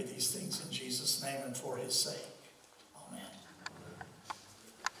 We pray these things in Jesus' name and for his sake. Amen.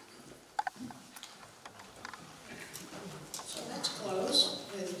 So let's close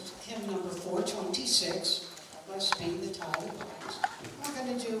with hymn number 426, Blessed Be the Tide of Christ. We're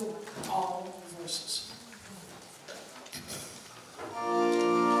going to do all the verses.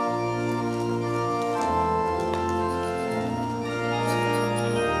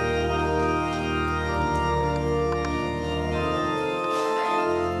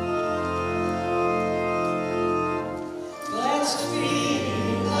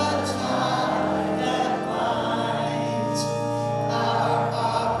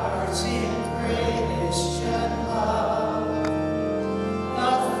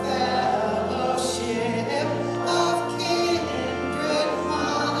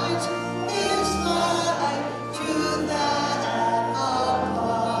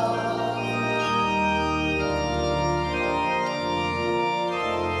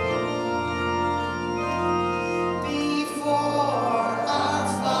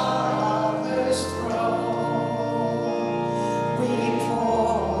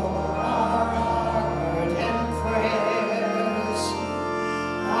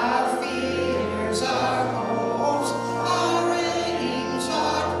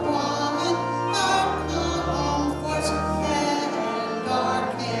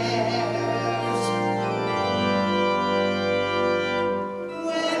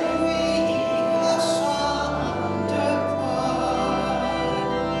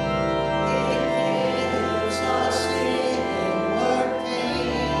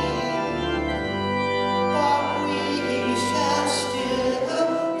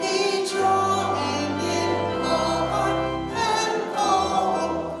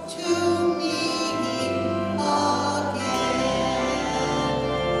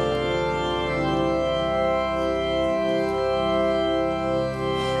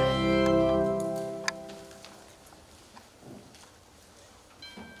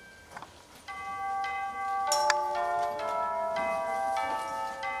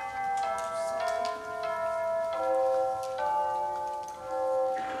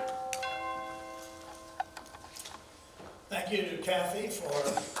 Thank you to Kathy for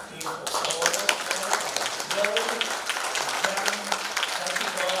beautiful solo. Billy, Kevin, thank you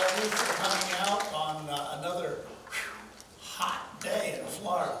to all of you for coming out on another hot day in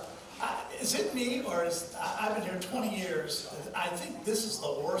Florida. Is it me, or I've been here 20 years. I think this is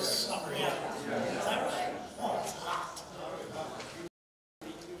the worst summer yet. Is that right? Oh, it's hot.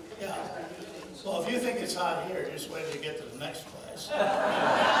 Yeah. Well, if you think it's hot here, just wait till you get to the next place.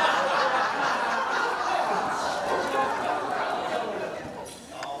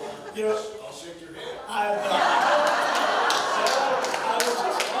 You know, I'll shake your hand. I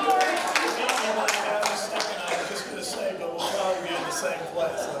was just going to say, but we'll probably be in the same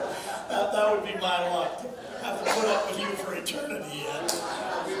place. So that would be my luck to have to put up with you for eternity yet.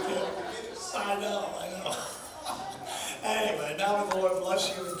 I know. Anyway, now may the Lord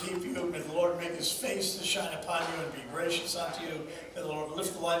bless you and keep you. May the Lord make his face to shine upon you and be gracious unto you. May the Lord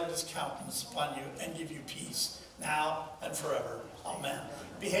lift the light of his countenance upon you and give you peace now and forever. Amen.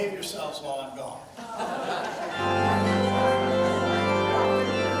 Behave yourselves while I'm gone.